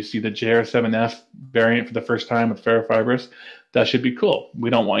ferrofibrous, and you see the JR7F variant for the first time with ferrofibrous, that should be cool. We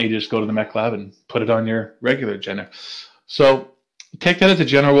don't want you to just go to the mech lab and put it on your regular Jenner. So take that as a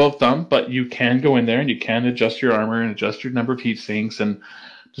general rule of thumb, but you can go in there and you can adjust your armor and adjust your number of heat sinks and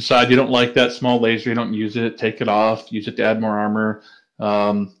decide you don't like that small laser, you don't use it, take it off, use it to add more armor,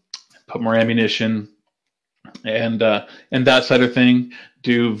 put more ammunition, and that side of thing.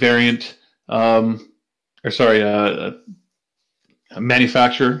 Do variant,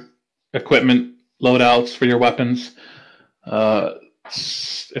 manufacture equipment loadouts for your weapons.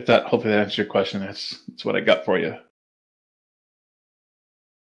 If that, hopefully that answers your question. That's what I got for you.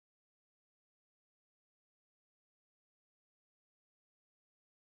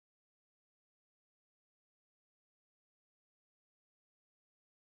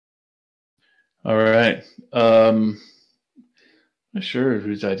 All right. I'm not sure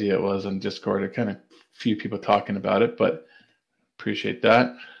whose idea it was on Discord. I kind of few people talking about it, but appreciate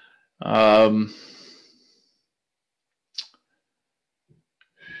that.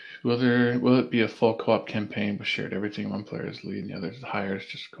 Will it be a full co-op campaign with shared everything? One player is lead and the other is hires,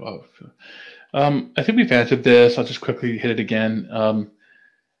 just co-op. I think we've answered this. I'll just quickly hit it again.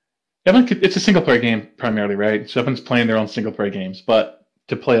 It's a single player game primarily, right? So everyone's playing their own single player games, but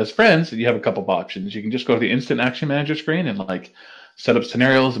to play as friends, you have a couple of options. You can just go to the instant action manager screen and like set up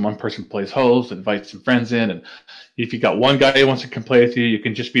scenarios, and one person plays host, invite some friends in, and if you got one guy who wants to come play with you, you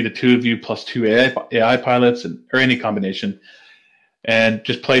can just be the two of you plus two AI pilots, or any combination, and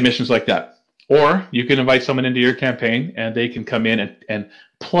just play missions like that. Or you can invite someone into your campaign, and they can come in and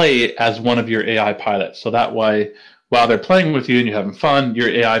play as one of your AI pilots. So that way, while they're playing with you and you're having fun, your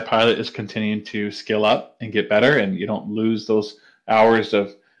AI pilot is continuing to skill up and get better, and you don't lose those hours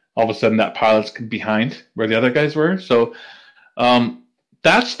of all of a sudden that pilot's behind where the other guys were. So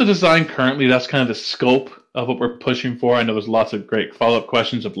that's the design currently. That's kind of the scope of what we're pushing for. I know there's lots of great follow-up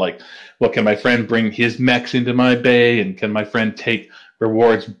questions of like, well, can my friend bring his mechs into my bay, and can my friend take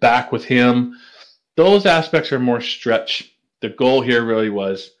rewards back with him? Those aspects are more stretch. The goal here really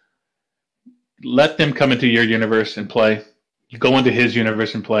was let them come into your universe and play. You go into his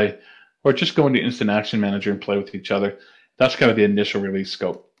universe and play, or just go into Instant Action Manager and play with each other. That's kind of the initial release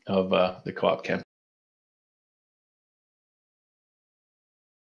scope of the co-op campaign.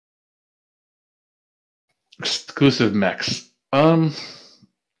 Exclusive mechs.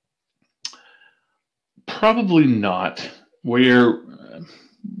 Probably not. We're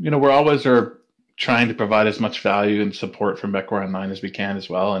always are trying to provide as much value and support for Mechwarrior Online as we can as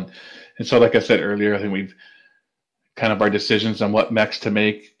well. And so, like I said earlier, I think we've kind of our decisions on what mechs to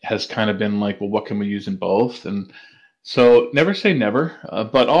make has kind of been like, well, what can we use in both? And so never say never,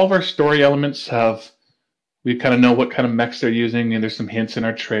 but all of our story elements we kind of know what kind of mechs they're using, and there's some hints in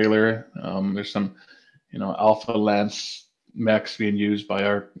our trailer. There's some, Alpha Lance mechs being used by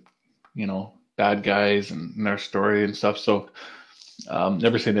our, bad guys in our story and stuff. So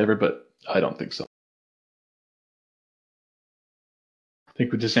never say never, but I don't think so. I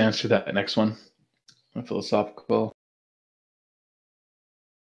think we just answered that next one. Philosophical.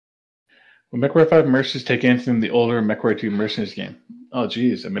 Will Mechwarrior 5 Mercenaries take anything from the older Mechwarrior 2 Mercenaries game? Oh,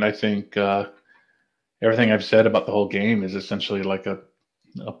 geez. I mean, I think everything I've said about the whole game is essentially like a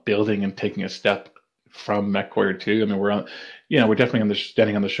building and taking a step from Mechwarrior 2. I mean, we're definitely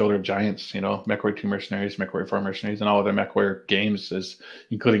standing on the shoulder of giants. Mechwarrior 2 Mercenaries, Mechwarrior 4 Mercenaries, and all other Mechwarrior games,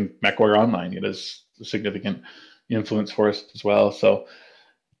 including Mechwarrior Online. It is a significant influence for us as well. So,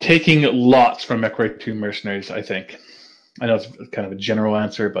 taking lots from Mechwarrior 2 Mercenaries, I think. I know it's kind of a general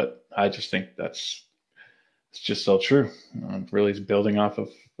answer, but I just think it's just so true. Really, it's building off of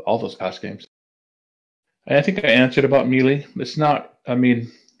all those past games. I think I answered about melee. It's not. I mean,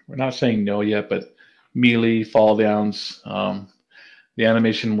 we're not saying no yet, but melee, fall downs, the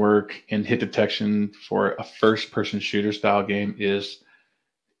animation work and hit detection for a first-person shooter style game is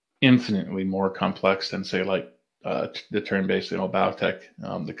infinitely more complex than, say, like the turn-based, Battletech,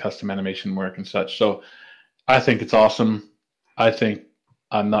 the custom animation work and such. So I think it's awesome.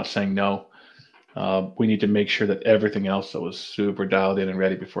 I'm not saying no. We need to make sure that everything else that was super dialed in and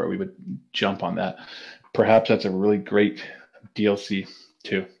ready before we would jump on that. Perhaps that's a really great DLC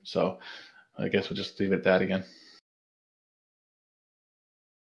too. So I guess we'll just leave it at that again.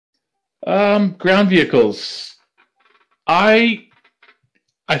 Ground vehicles. I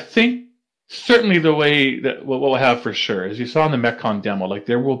think certainly the way that what we'll have for sure, as you saw in the MechCon demo, like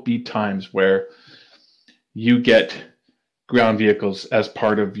there will be times where you get ground vehicles as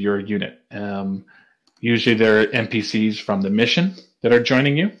part of your unit. Usually they're NPCs from the mission, that are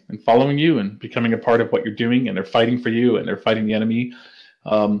joining you and following you and becoming a part of what you're doing, and they're fighting for you and they're fighting the enemy.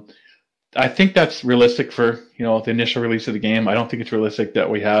 I think that's realistic for the initial release of the game. I don't think it's realistic that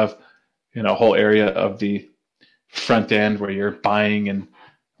we have a whole area of the front end where you're buying and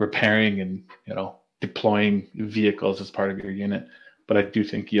repairing and deploying vehicles as part of your unit. But I do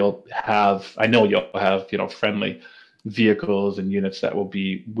think I know you'll have friendly vehicles and units that will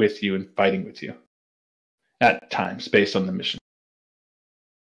be with you and fighting with you at times based on the mission.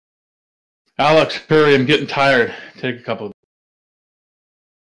 Alex, hurry, I'm getting tired. Take a couple.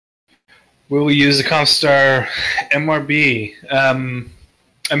 Will we use the Comstar MRB?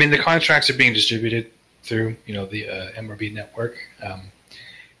 I mean, the contracts are being distributed through the MRB network.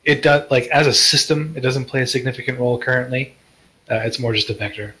 It does, as a system, it doesn't play a significant role currently. It's more just a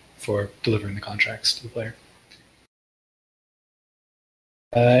vector for delivering the contracts to the player.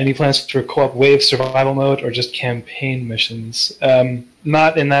 Any plans for co-op wave survival mode or just campaign missions?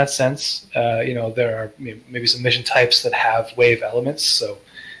 Not in that sense. There are maybe some mission types that have wave elements, so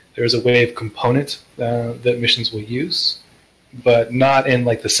there's a wave component that missions will use, but not in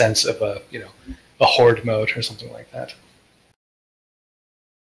the sense of a horde mode or something like that.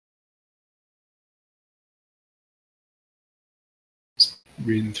 Just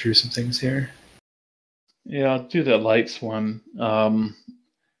reading through some things here. Yeah, I'll do the lights one.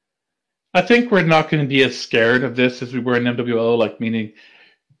 I think we're not going to be as scared of this as we were in MWO, meaning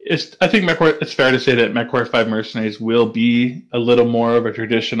I think it's fair to say that Mechwarrior 5 Mercenaries will be a little more of a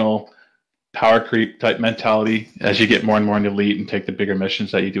traditional power creep type mentality as you get more and more into elite and take the bigger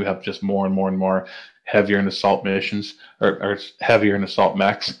missions, that you do have just more and more and more heavier in assault missions or heavier in assault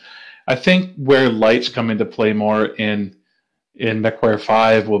mechs. I think where lights come into play more in Mechwarrior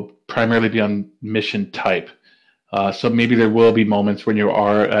 5 will primarily be on mission type. So maybe there will be moments when you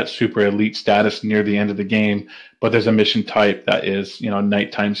are at super elite status near the end of the game, but there's a mission type that is,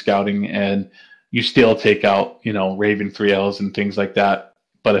 nighttime scouting, and you still take out, Raven 3Ls and things like that,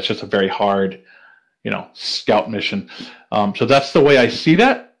 but it's just a very hard, scout mission. So that's the way I see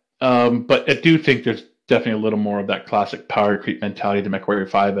that. But I do think there's definitely a little more of that classic power creep mentality to Mechwarrior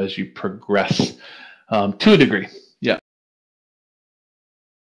 5 as you progress to a degree. Yeah.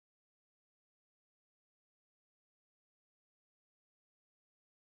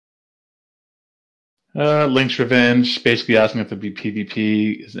 Link's Revenge, basically asking if there'd be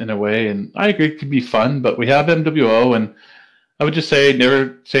PvP in a way, and I agree it could be fun, but we have MWO, and I would just say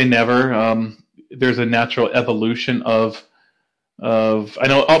never say never. There's a natural evolution of I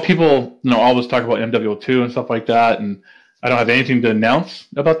know all people always talk about MWO2 and stuff like that, and I don't have anything to announce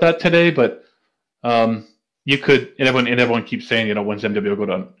about that today, but you could, and everyone keeps saying, when's MWO go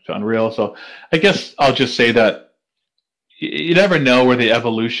to Unreal? So I guess I'll just say that you never know where the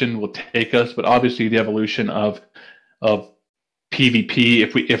evolution will take us, but obviously the evolution of PvP,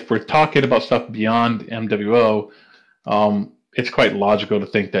 if we're talking about stuff beyond MWO, it's quite logical to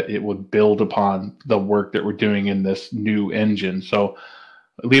think that it would build upon the work that we're doing in this new engine. So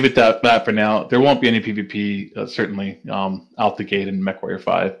leave it at that for now. There won't be any PvP, certainly, out the gate in Mechwarrior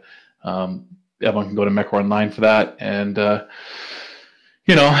 5. Everyone can go to Mechwarrior Online for that, and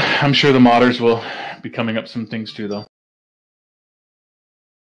I'm sure the modders will be coming up some things too, though.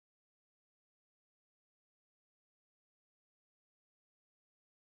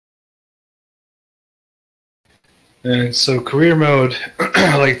 And so career mode,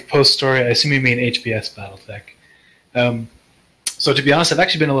 like the post story, I assume you mean HBS Battletech. So to be honest, I've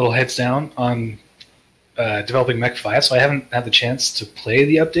actually been a little heads down on developing Mech 5, so I haven't had the chance to play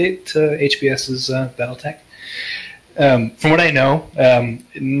the update to HBS's Battletech. From what I know,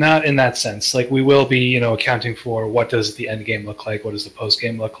 not in that sense. We will be, accounting for what does the end game look like, what does the post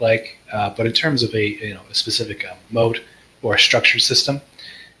game look like, but in terms of a specific mode or a structured system.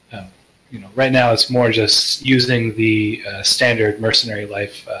 Right now it's more just using the standard mercenary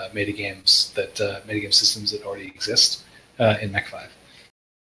life metagame systems that already exist in Mech 5.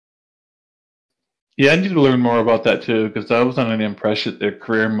 Yeah, I need to learn more about that too, because I was under the impression that their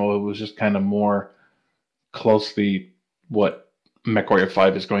career mode was just kind of more closely what Mechwarrior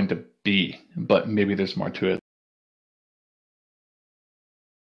 5 is going to be, but maybe there's more to it.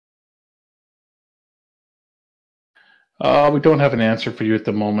 We don't have an answer for you at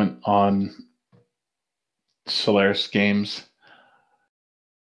the moment on Solaris games.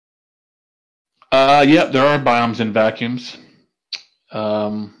 Yep, there are biomes and vacuums.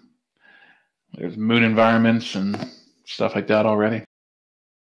 There's moon environments and stuff like that already.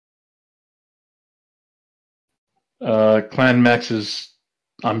 Clan Mechs is,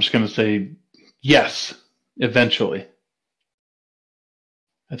 I'm just going to say yes, eventually.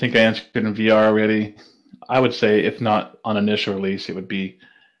 I think I answered in VR already. I would say if not on initial release, it would be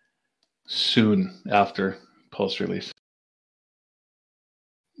soon after post-release.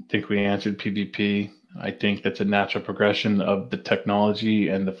 I think we answered PvP. I think that's a natural progression of the technology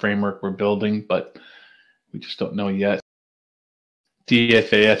and the framework we're building, but we just don't know yet.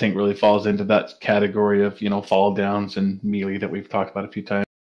 DFA, I think, really falls into that category of, fall downs and melee that we've talked about a few times.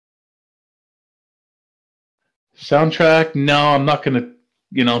 Soundtrack, no, I'm not going to,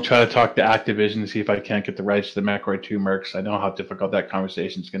 try to talk to Activision and see if I can't get the rights to the Mechwarrior 2 mercs. I know how difficult that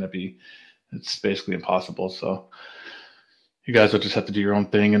conversation is going to be. It's basically impossible. So you guys will just have to do your own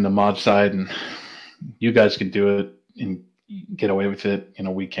thing in the mod side, and you guys can do it and get away with it.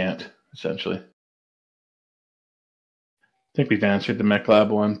 We can't, essentially. I think we've answered the Mech Lab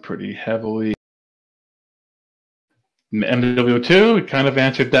one pretty heavily. MW2, we kind of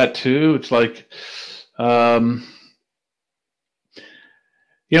answered that too. It's like, I'm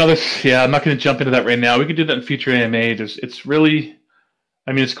not going to jump into that right now. We could do that in future AMA. It's really,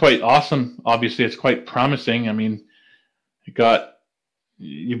 it's quite awesome. Obviously, it's quite promising.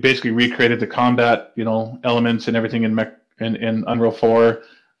 You basically recreated the combat, elements and everything in Unreal 4.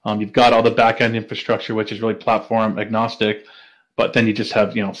 You've got all the back-end infrastructure, which is really platform agnostic, but then you just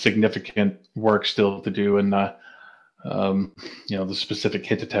have, significant work still to do in, the specific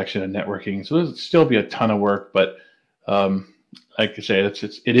hit detection and networking. So there'll still be a ton of work, but like I say,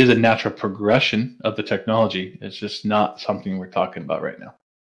 it is a natural progression of the technology. It's just not something we're talking about right now.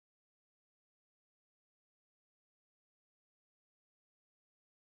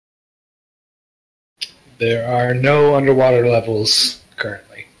 There are no underwater levels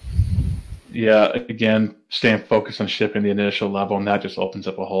currently. Yeah, again, staying focused on shipping the initial level, and that just opens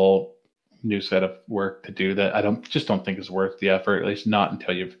up a whole new set of work to do that I don't think is worth the effort, at least not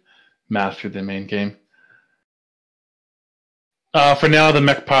until you've mastered the main game. For now, the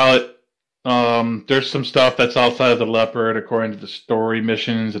mech pilot, there's some stuff that's outside of the Leopard according to the story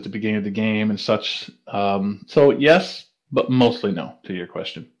missions at the beginning of the game and such. So yes, but mostly no to your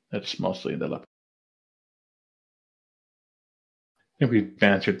question. It's mostly the Leopard. I think we've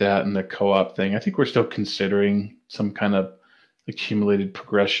answered that in the co-op thing. I think we're still considering some kind of accumulated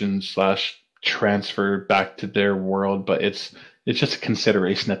progression / transfer back to their world, but it's just a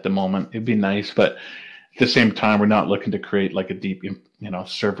consideration at the moment. It'd be nice, but at the same time, we're not looking to create like a deep,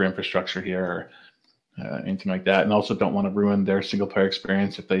 server infrastructure here or anything like that. And also don't want to ruin their single player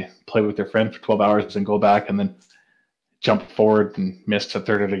experience if they play with their friend for 12 hours and go back and then jump forward and miss a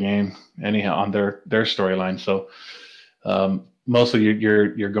third of the game anyhow on their storyline. So mostly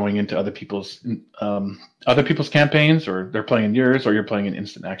you're going into other people's campaigns, or they're playing in yours, or you're playing an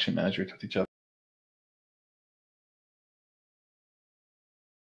instant action manager with each other.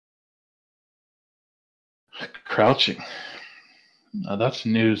 Crouching. That's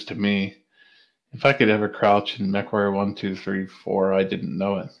news to me. If I could ever crouch in Mechwarrior 1, 2, 3, 4, I didn't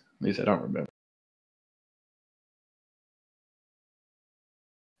know it. At least I don't remember.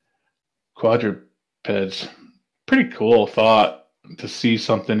 Quadrupeds. Pretty cool thought to see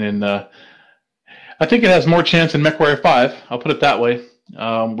something in. I think it has more chance in Mechwarrior 5. I'll put it that way.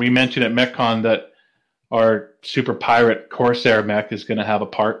 We mentioned at MechCon that our super pirate Corsair mech is going to have a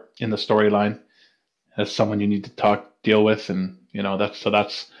part in the storyline as someone you need to deal with, and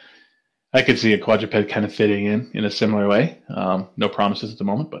that's. I could see a quadruped kind of fitting in a similar way. No promises at the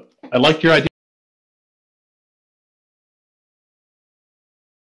moment, but I like your idea.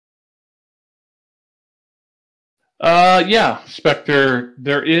 Yeah, Spectre.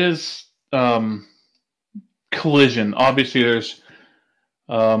 There is collision. Obviously, there's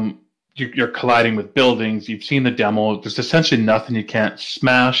you're colliding with buildings. You've seen the demo. There's essentially nothing you can't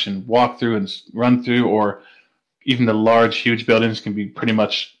smash and walk through and run through, or even the large, huge buildings can be pretty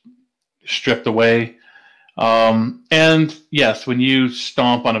much stripped away. And yes, when you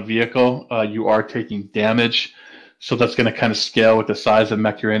stomp on a vehicle, you are taking damage. So that's going to kind of scale with the size of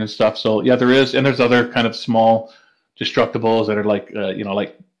mech you're in and stuff. So yeah, there is, and there's other kind of small destructibles that are like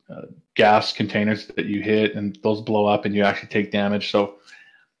gas containers that you hit, and those blow up, and you actually take damage. So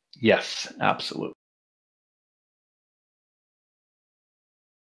yes, absolutely.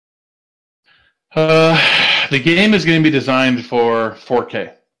 The game is going to be designed for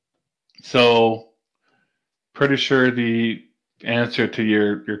 4K. So pretty sure the answer to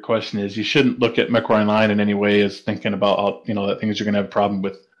your question is you shouldn't look at Mechwarrior 9 in any way as thinking about that things are going to have a problem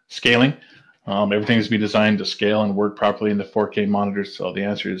with scaling. Everything's be designed to scale and work properly in the 4K monitors. So the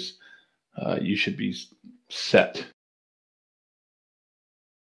answer is you should be set.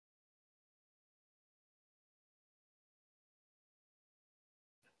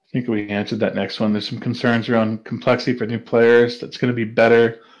 I think we answered that next one. There's some concerns around complexity for new players. That's going to be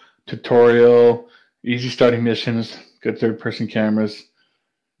better. Tutorial Easy starting missions, good third-person cameras,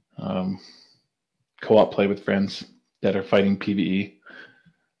 co-op play with friends that are fighting PvE.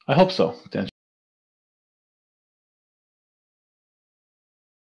 I hope so.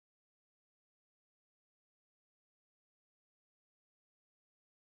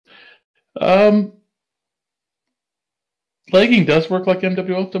 Legging does work like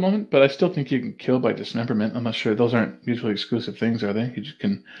MWO at the moment, but I still think you can kill by dismemberment. I'm not sure. Those aren't mutually exclusive things, are they? You just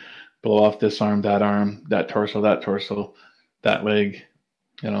can blow off this arm, that torso, that leg,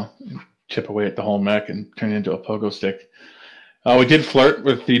 chip away at the whole mech and turn it into a pogo stick. We did flirt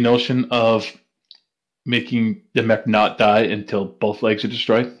with the notion of making the mech not die until both legs are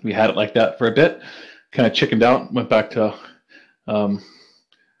destroyed. We had it like that for a bit. Kind of chickened out, went back to...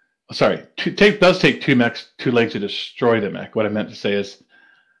 does take two legs to destroy the mech. What I meant to say is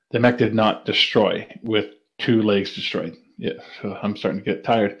the mech did not destroy with two legs destroyed. Yeah, so I'm starting to get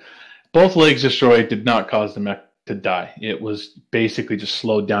tired. Both legs destroyed did not cause the mech to die. It was basically just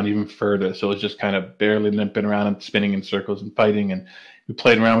slowed down even further. So it was just kind of barely limping around and spinning in circles and fighting. And we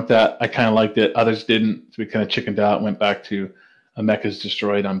played around with that. I kind of liked it. Others didn't. So we kind of chickened out, went back to a mech is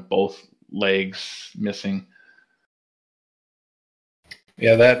destroyed on both legs missing.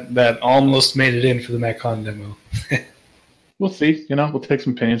 Yeah, that almost made it in for the MechCon demo. We'll see. We'll take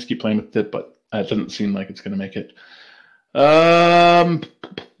some opinions, keep playing with it, but it doesn't seem like it's going to make it.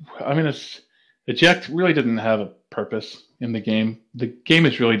 Eject really didn't have a purpose in the game. The game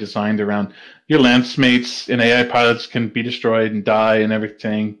is really designed around your lance mates and AI pilots can be destroyed and die and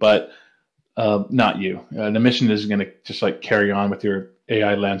everything, but not you. The mission is going to just carry on with your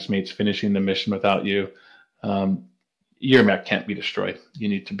AI lance mates finishing the mission without you. Your mech can't be destroyed. You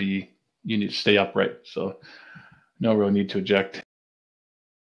need to stay upright. So no real need to eject.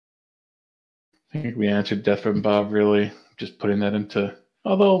 I think we answered Death from Bob really, just putting that into,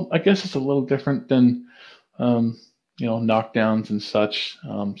 although I guess it's a little different than, knockdowns and such.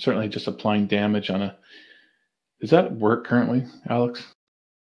 Certainly just applying damage on does that work currently, Alex?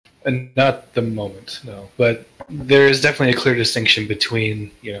 And not at the moment, no. But there is definitely a clear distinction between,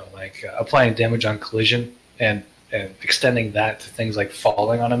 applying damage on collision and extending that to things like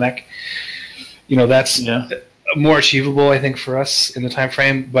falling on a mech. That's more achievable, I think, for us in the time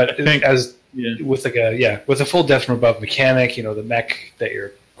frame. But with a full death from above mechanic, the mech that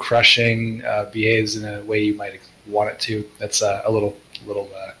you're crushing behaves in a way you might want it to. That's a little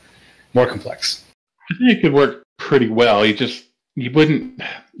more complex. I think it could work pretty well. You wouldn't,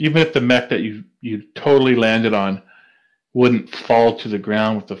 even if the mech that you totally landed on wouldn't fall to the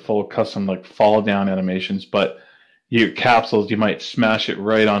ground with the full custom fall down animations, but your capsules, you might smash it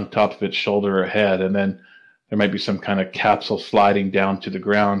right on top of its shoulder or head, and then there might be some kind of capsule sliding down to the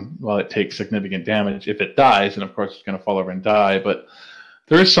ground while it takes significant damage. If it dies, and of course it's going to fall over and die, but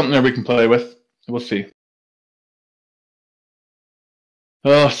there is something that we can play with. We'll see.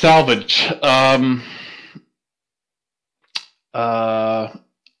 Salvage. I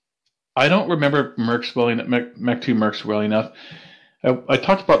don't remember Mech 2 Mercs well enough. I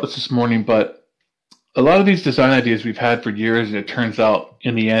talked about this morning, but a lot of these design ideas we've had for years, and it turns out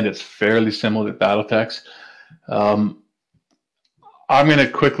in the end it's fairly similar to BattleTech's. I'm going to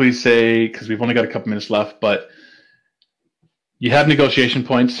quickly say, because we've only got a couple minutes left, but you have negotiation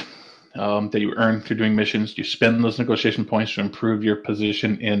points that you earn through doing missions. You spend those negotiation points to improve your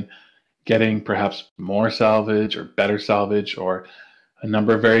position in getting perhaps more salvage or better salvage or a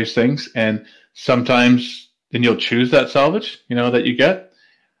number of various things. And sometimes then you'll choose that salvage, that you get.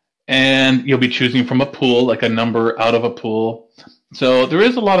 And you'll be choosing from a pool, like a number out of a pool. So there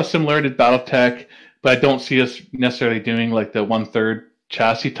is a lot of similarity to BattleTech, but I don't see us necessarily doing the 1/3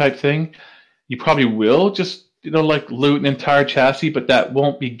 chassis type thing. You probably will just, loot an entire chassis, but that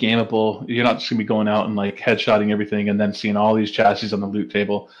won't be gameable. You're not just going to be going out and headshotting everything and then seeing all these chassis on the loot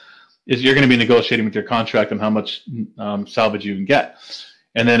table. You're going to be negotiating with your contract on how much salvage you can get.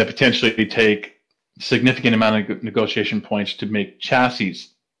 And then potentially take significant amount of negotiation points to make chassis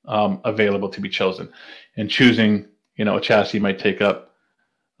available to be chosen, and choosing a chassis might take up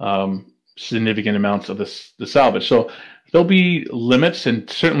significant amounts of the salvage. So there'll be limits, and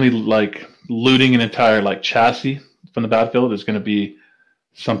certainly looting an entire chassis from the battlefield is going to be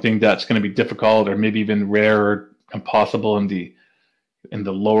something that's going to be difficult, or maybe even rare or impossible in the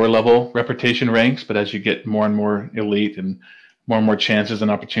lower level reputation ranks. But as you get more and more elite, and more chances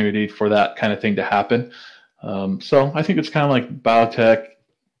and opportunity for that kind of thing to happen, so I think it's kind of like BattleTech,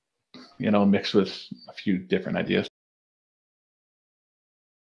 mixed with a few different ideas.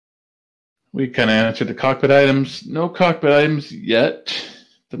 We kind of answered the cockpit items. No cockpit items yet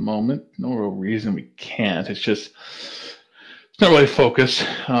at the moment. No real reason we can't. It's not really focus.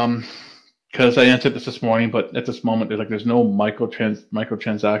 because I answered this morning, but at this moment, there's no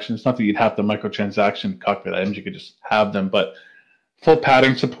microtransactions. Not that you'd have the microtransaction cockpit items; you could just have them. But full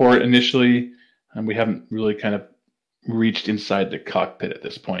pattern support initially, and we haven't really kind of reached inside the cockpit at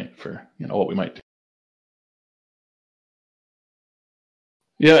this point for what we might do.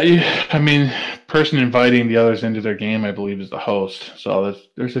 Yeah, I mean, person inviting the others into their game, I believe, is the host. So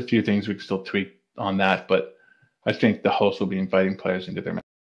there's a few things we can still tweak on that, but I think the host will be inviting players into their match.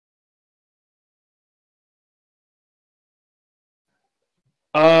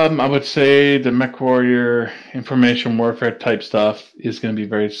 I would say the Mechwarrior information warfare type stuff is going to be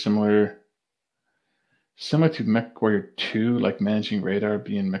very similar to Mechwarrior 2, like managing radar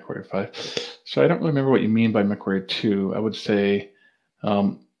being Mechwarrior 5. So I don't remember what you mean by Mechwarrior 2. I would say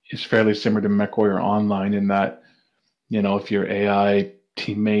it's fairly similar to Mechwarrior Online in that, if your AI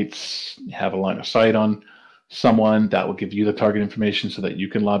teammates have a line of sight on someone, that will give you the target information so that you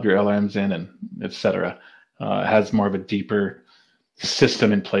can lob your LMs in, and etc. It has more of a deeper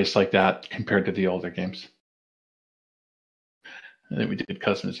system in place like that compared to the older games. And then we did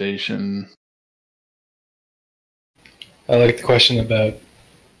customization. I like the question about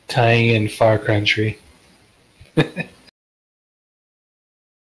tying in Far Country.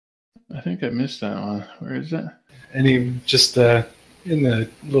 I think I missed that one. Where is it? In the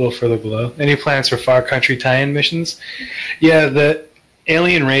little further below. Any plans for Far Country tie-in missions? Yeah, the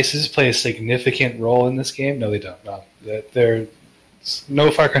alien races play a significant role in this game. No, they don't. No, there's no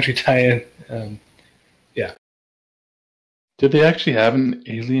Far Country tie-in. Yeah. Did they actually have an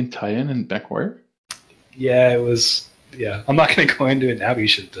alien tie-in in Mechwarrior? Yeah, it was. Yeah, I'm not going to go into it now, but you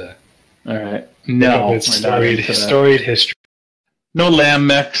should. All right. No. Storied history. No lamb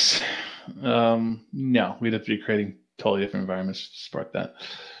mechs. No, we'd have to be creating totally different environments to support that.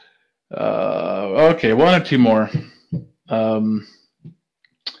 Okay, one or two more. I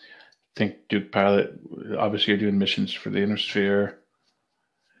think Duke Pilot, obviously you're doing missions for the Inner Sphere.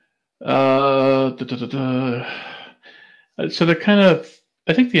 So they're kind of,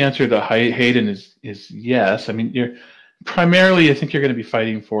 I think the answer to Hayden is yes. I mean, I think you're going to be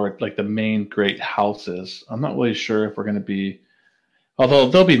fighting for like the main great houses. I'm not really sure if we're going to be, although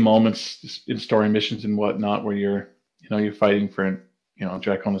there'll be moments in story missions and whatnot where you're fighting for,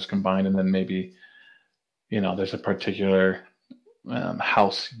 Draconis combined, and then maybe, there's a particular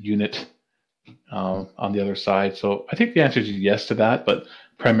house unit on the other side. So I think the answer is yes to that, but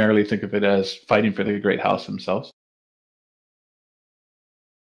primarily think of it as fighting for the great house themselves.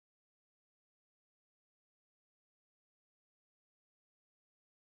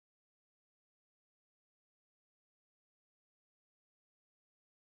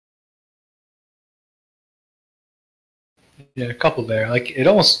 Yeah, a couple there. Like it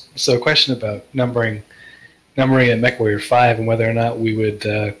almost. So a question about numbering at Mechwarrior 5 and whether or not we would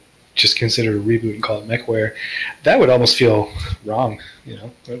just consider a reboot and call it Mechwarrior. That would almost feel wrong. It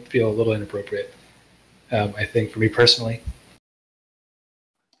would feel a little inappropriate. I think for me personally.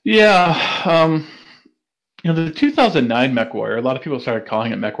 Yeah, the 2009 Mechwarrior. A lot of people started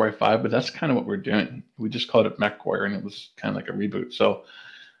calling it Mechwarrior 5, but that's kind of what we're doing. We just called it Mechwarrior, and it was kind of like a reboot. So,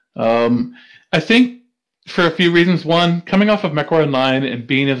 I think. For a few reasons. One, coming off of Mechwarrior Online and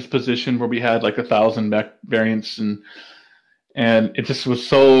being in this position where we had like 1,000 mech variants, and it just was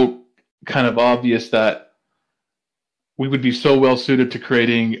so kind of obvious that we would be so well suited to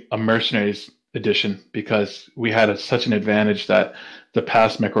creating a Mercenaries edition because we had such an advantage that the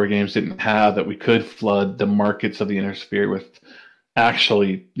past Mechwarrior games didn't have, that we could flood the markets of the Inner Sphere with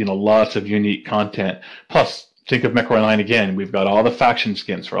actually, lots of unique content. Plus, think of Mechwarrior Online again. We've got all the faction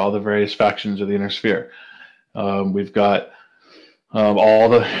skins for all the various factions of the Inner Sphere. We've got all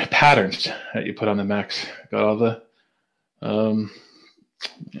the patterns that you put on the mechs. We've got all the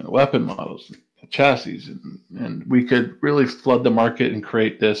weapon models, chassis, and we could really flood the market and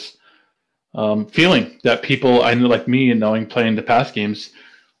create this feeling that people, I know, like me, and knowing playing the past games,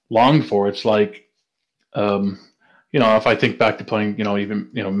 longed for. It's like, if I think back to playing, even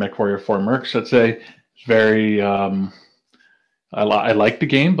Mechwarrior 4 Mercs, let's say, it's very. I like the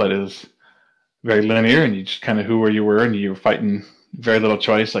game, but it was very linear, and you just kind of who where you were, and you were fighting very little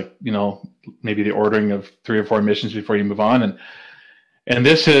choice, like maybe the ordering of 3 or 4 missions before you move on, and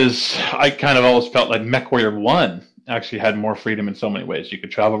this is, I kind of always felt like Mechwarrior 1 actually had more freedom in so many ways. You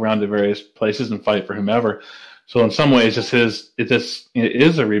could travel around to various places and fight for whomever. So in some ways, it is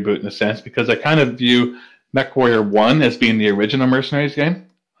a reboot in a sense, because I kind of view Mechwarrior 1 as being the original Mercenaries game.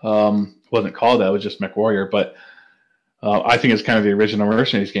 It wasn't called that; it was just Mechwarrior, but I think it's kind of the original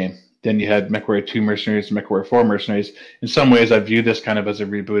Mercenaries game. Then you had Mechwarrior 2 Mercenaries and Mechwarrior 4 Mercenaries. In some ways, I view this kind of as a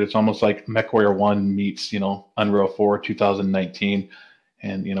reboot. It's almost like Mechwarrior 1 meets, Unreal 4 2019,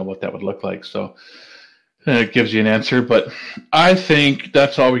 and what that would look like. So it gives you an answer. But I think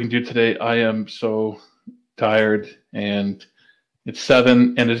that's all we can do today. I am so tired, and it's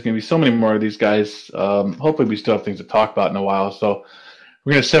 7, and there's going to be so many more of these guys. Hopefully we still have things to talk about in a while. So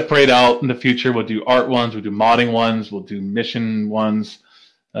we're going to separate out in the future. We'll do art ones, we'll do modding ones, we'll do mission ones,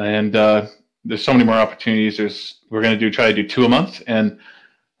 and there's so many more opportunities. We're going to try to do 2 a month, and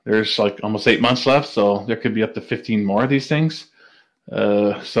there's like almost 8 months left, so there could be up to 15 more of these things.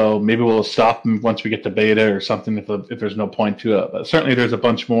 So maybe we'll stop them once we get to beta or something if there's no point to it. But certainly there's a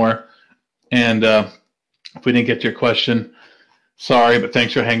bunch more. And if we didn't get to your question, sorry, but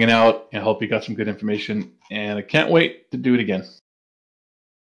thanks for hanging out. I hope you got some good information, and I can't wait to do it again.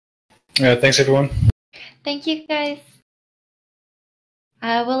 Thanks, everyone. Thank you, guys.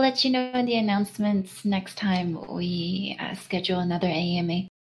 We'll let you know in the announcements next time we schedule another AMA.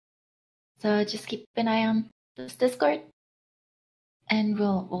 So just keep an eye on this Discord, and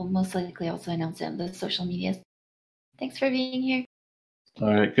we'll most likely also announce it on the social medias. Thanks for being here.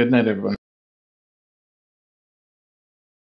 All right. Good night, everyone.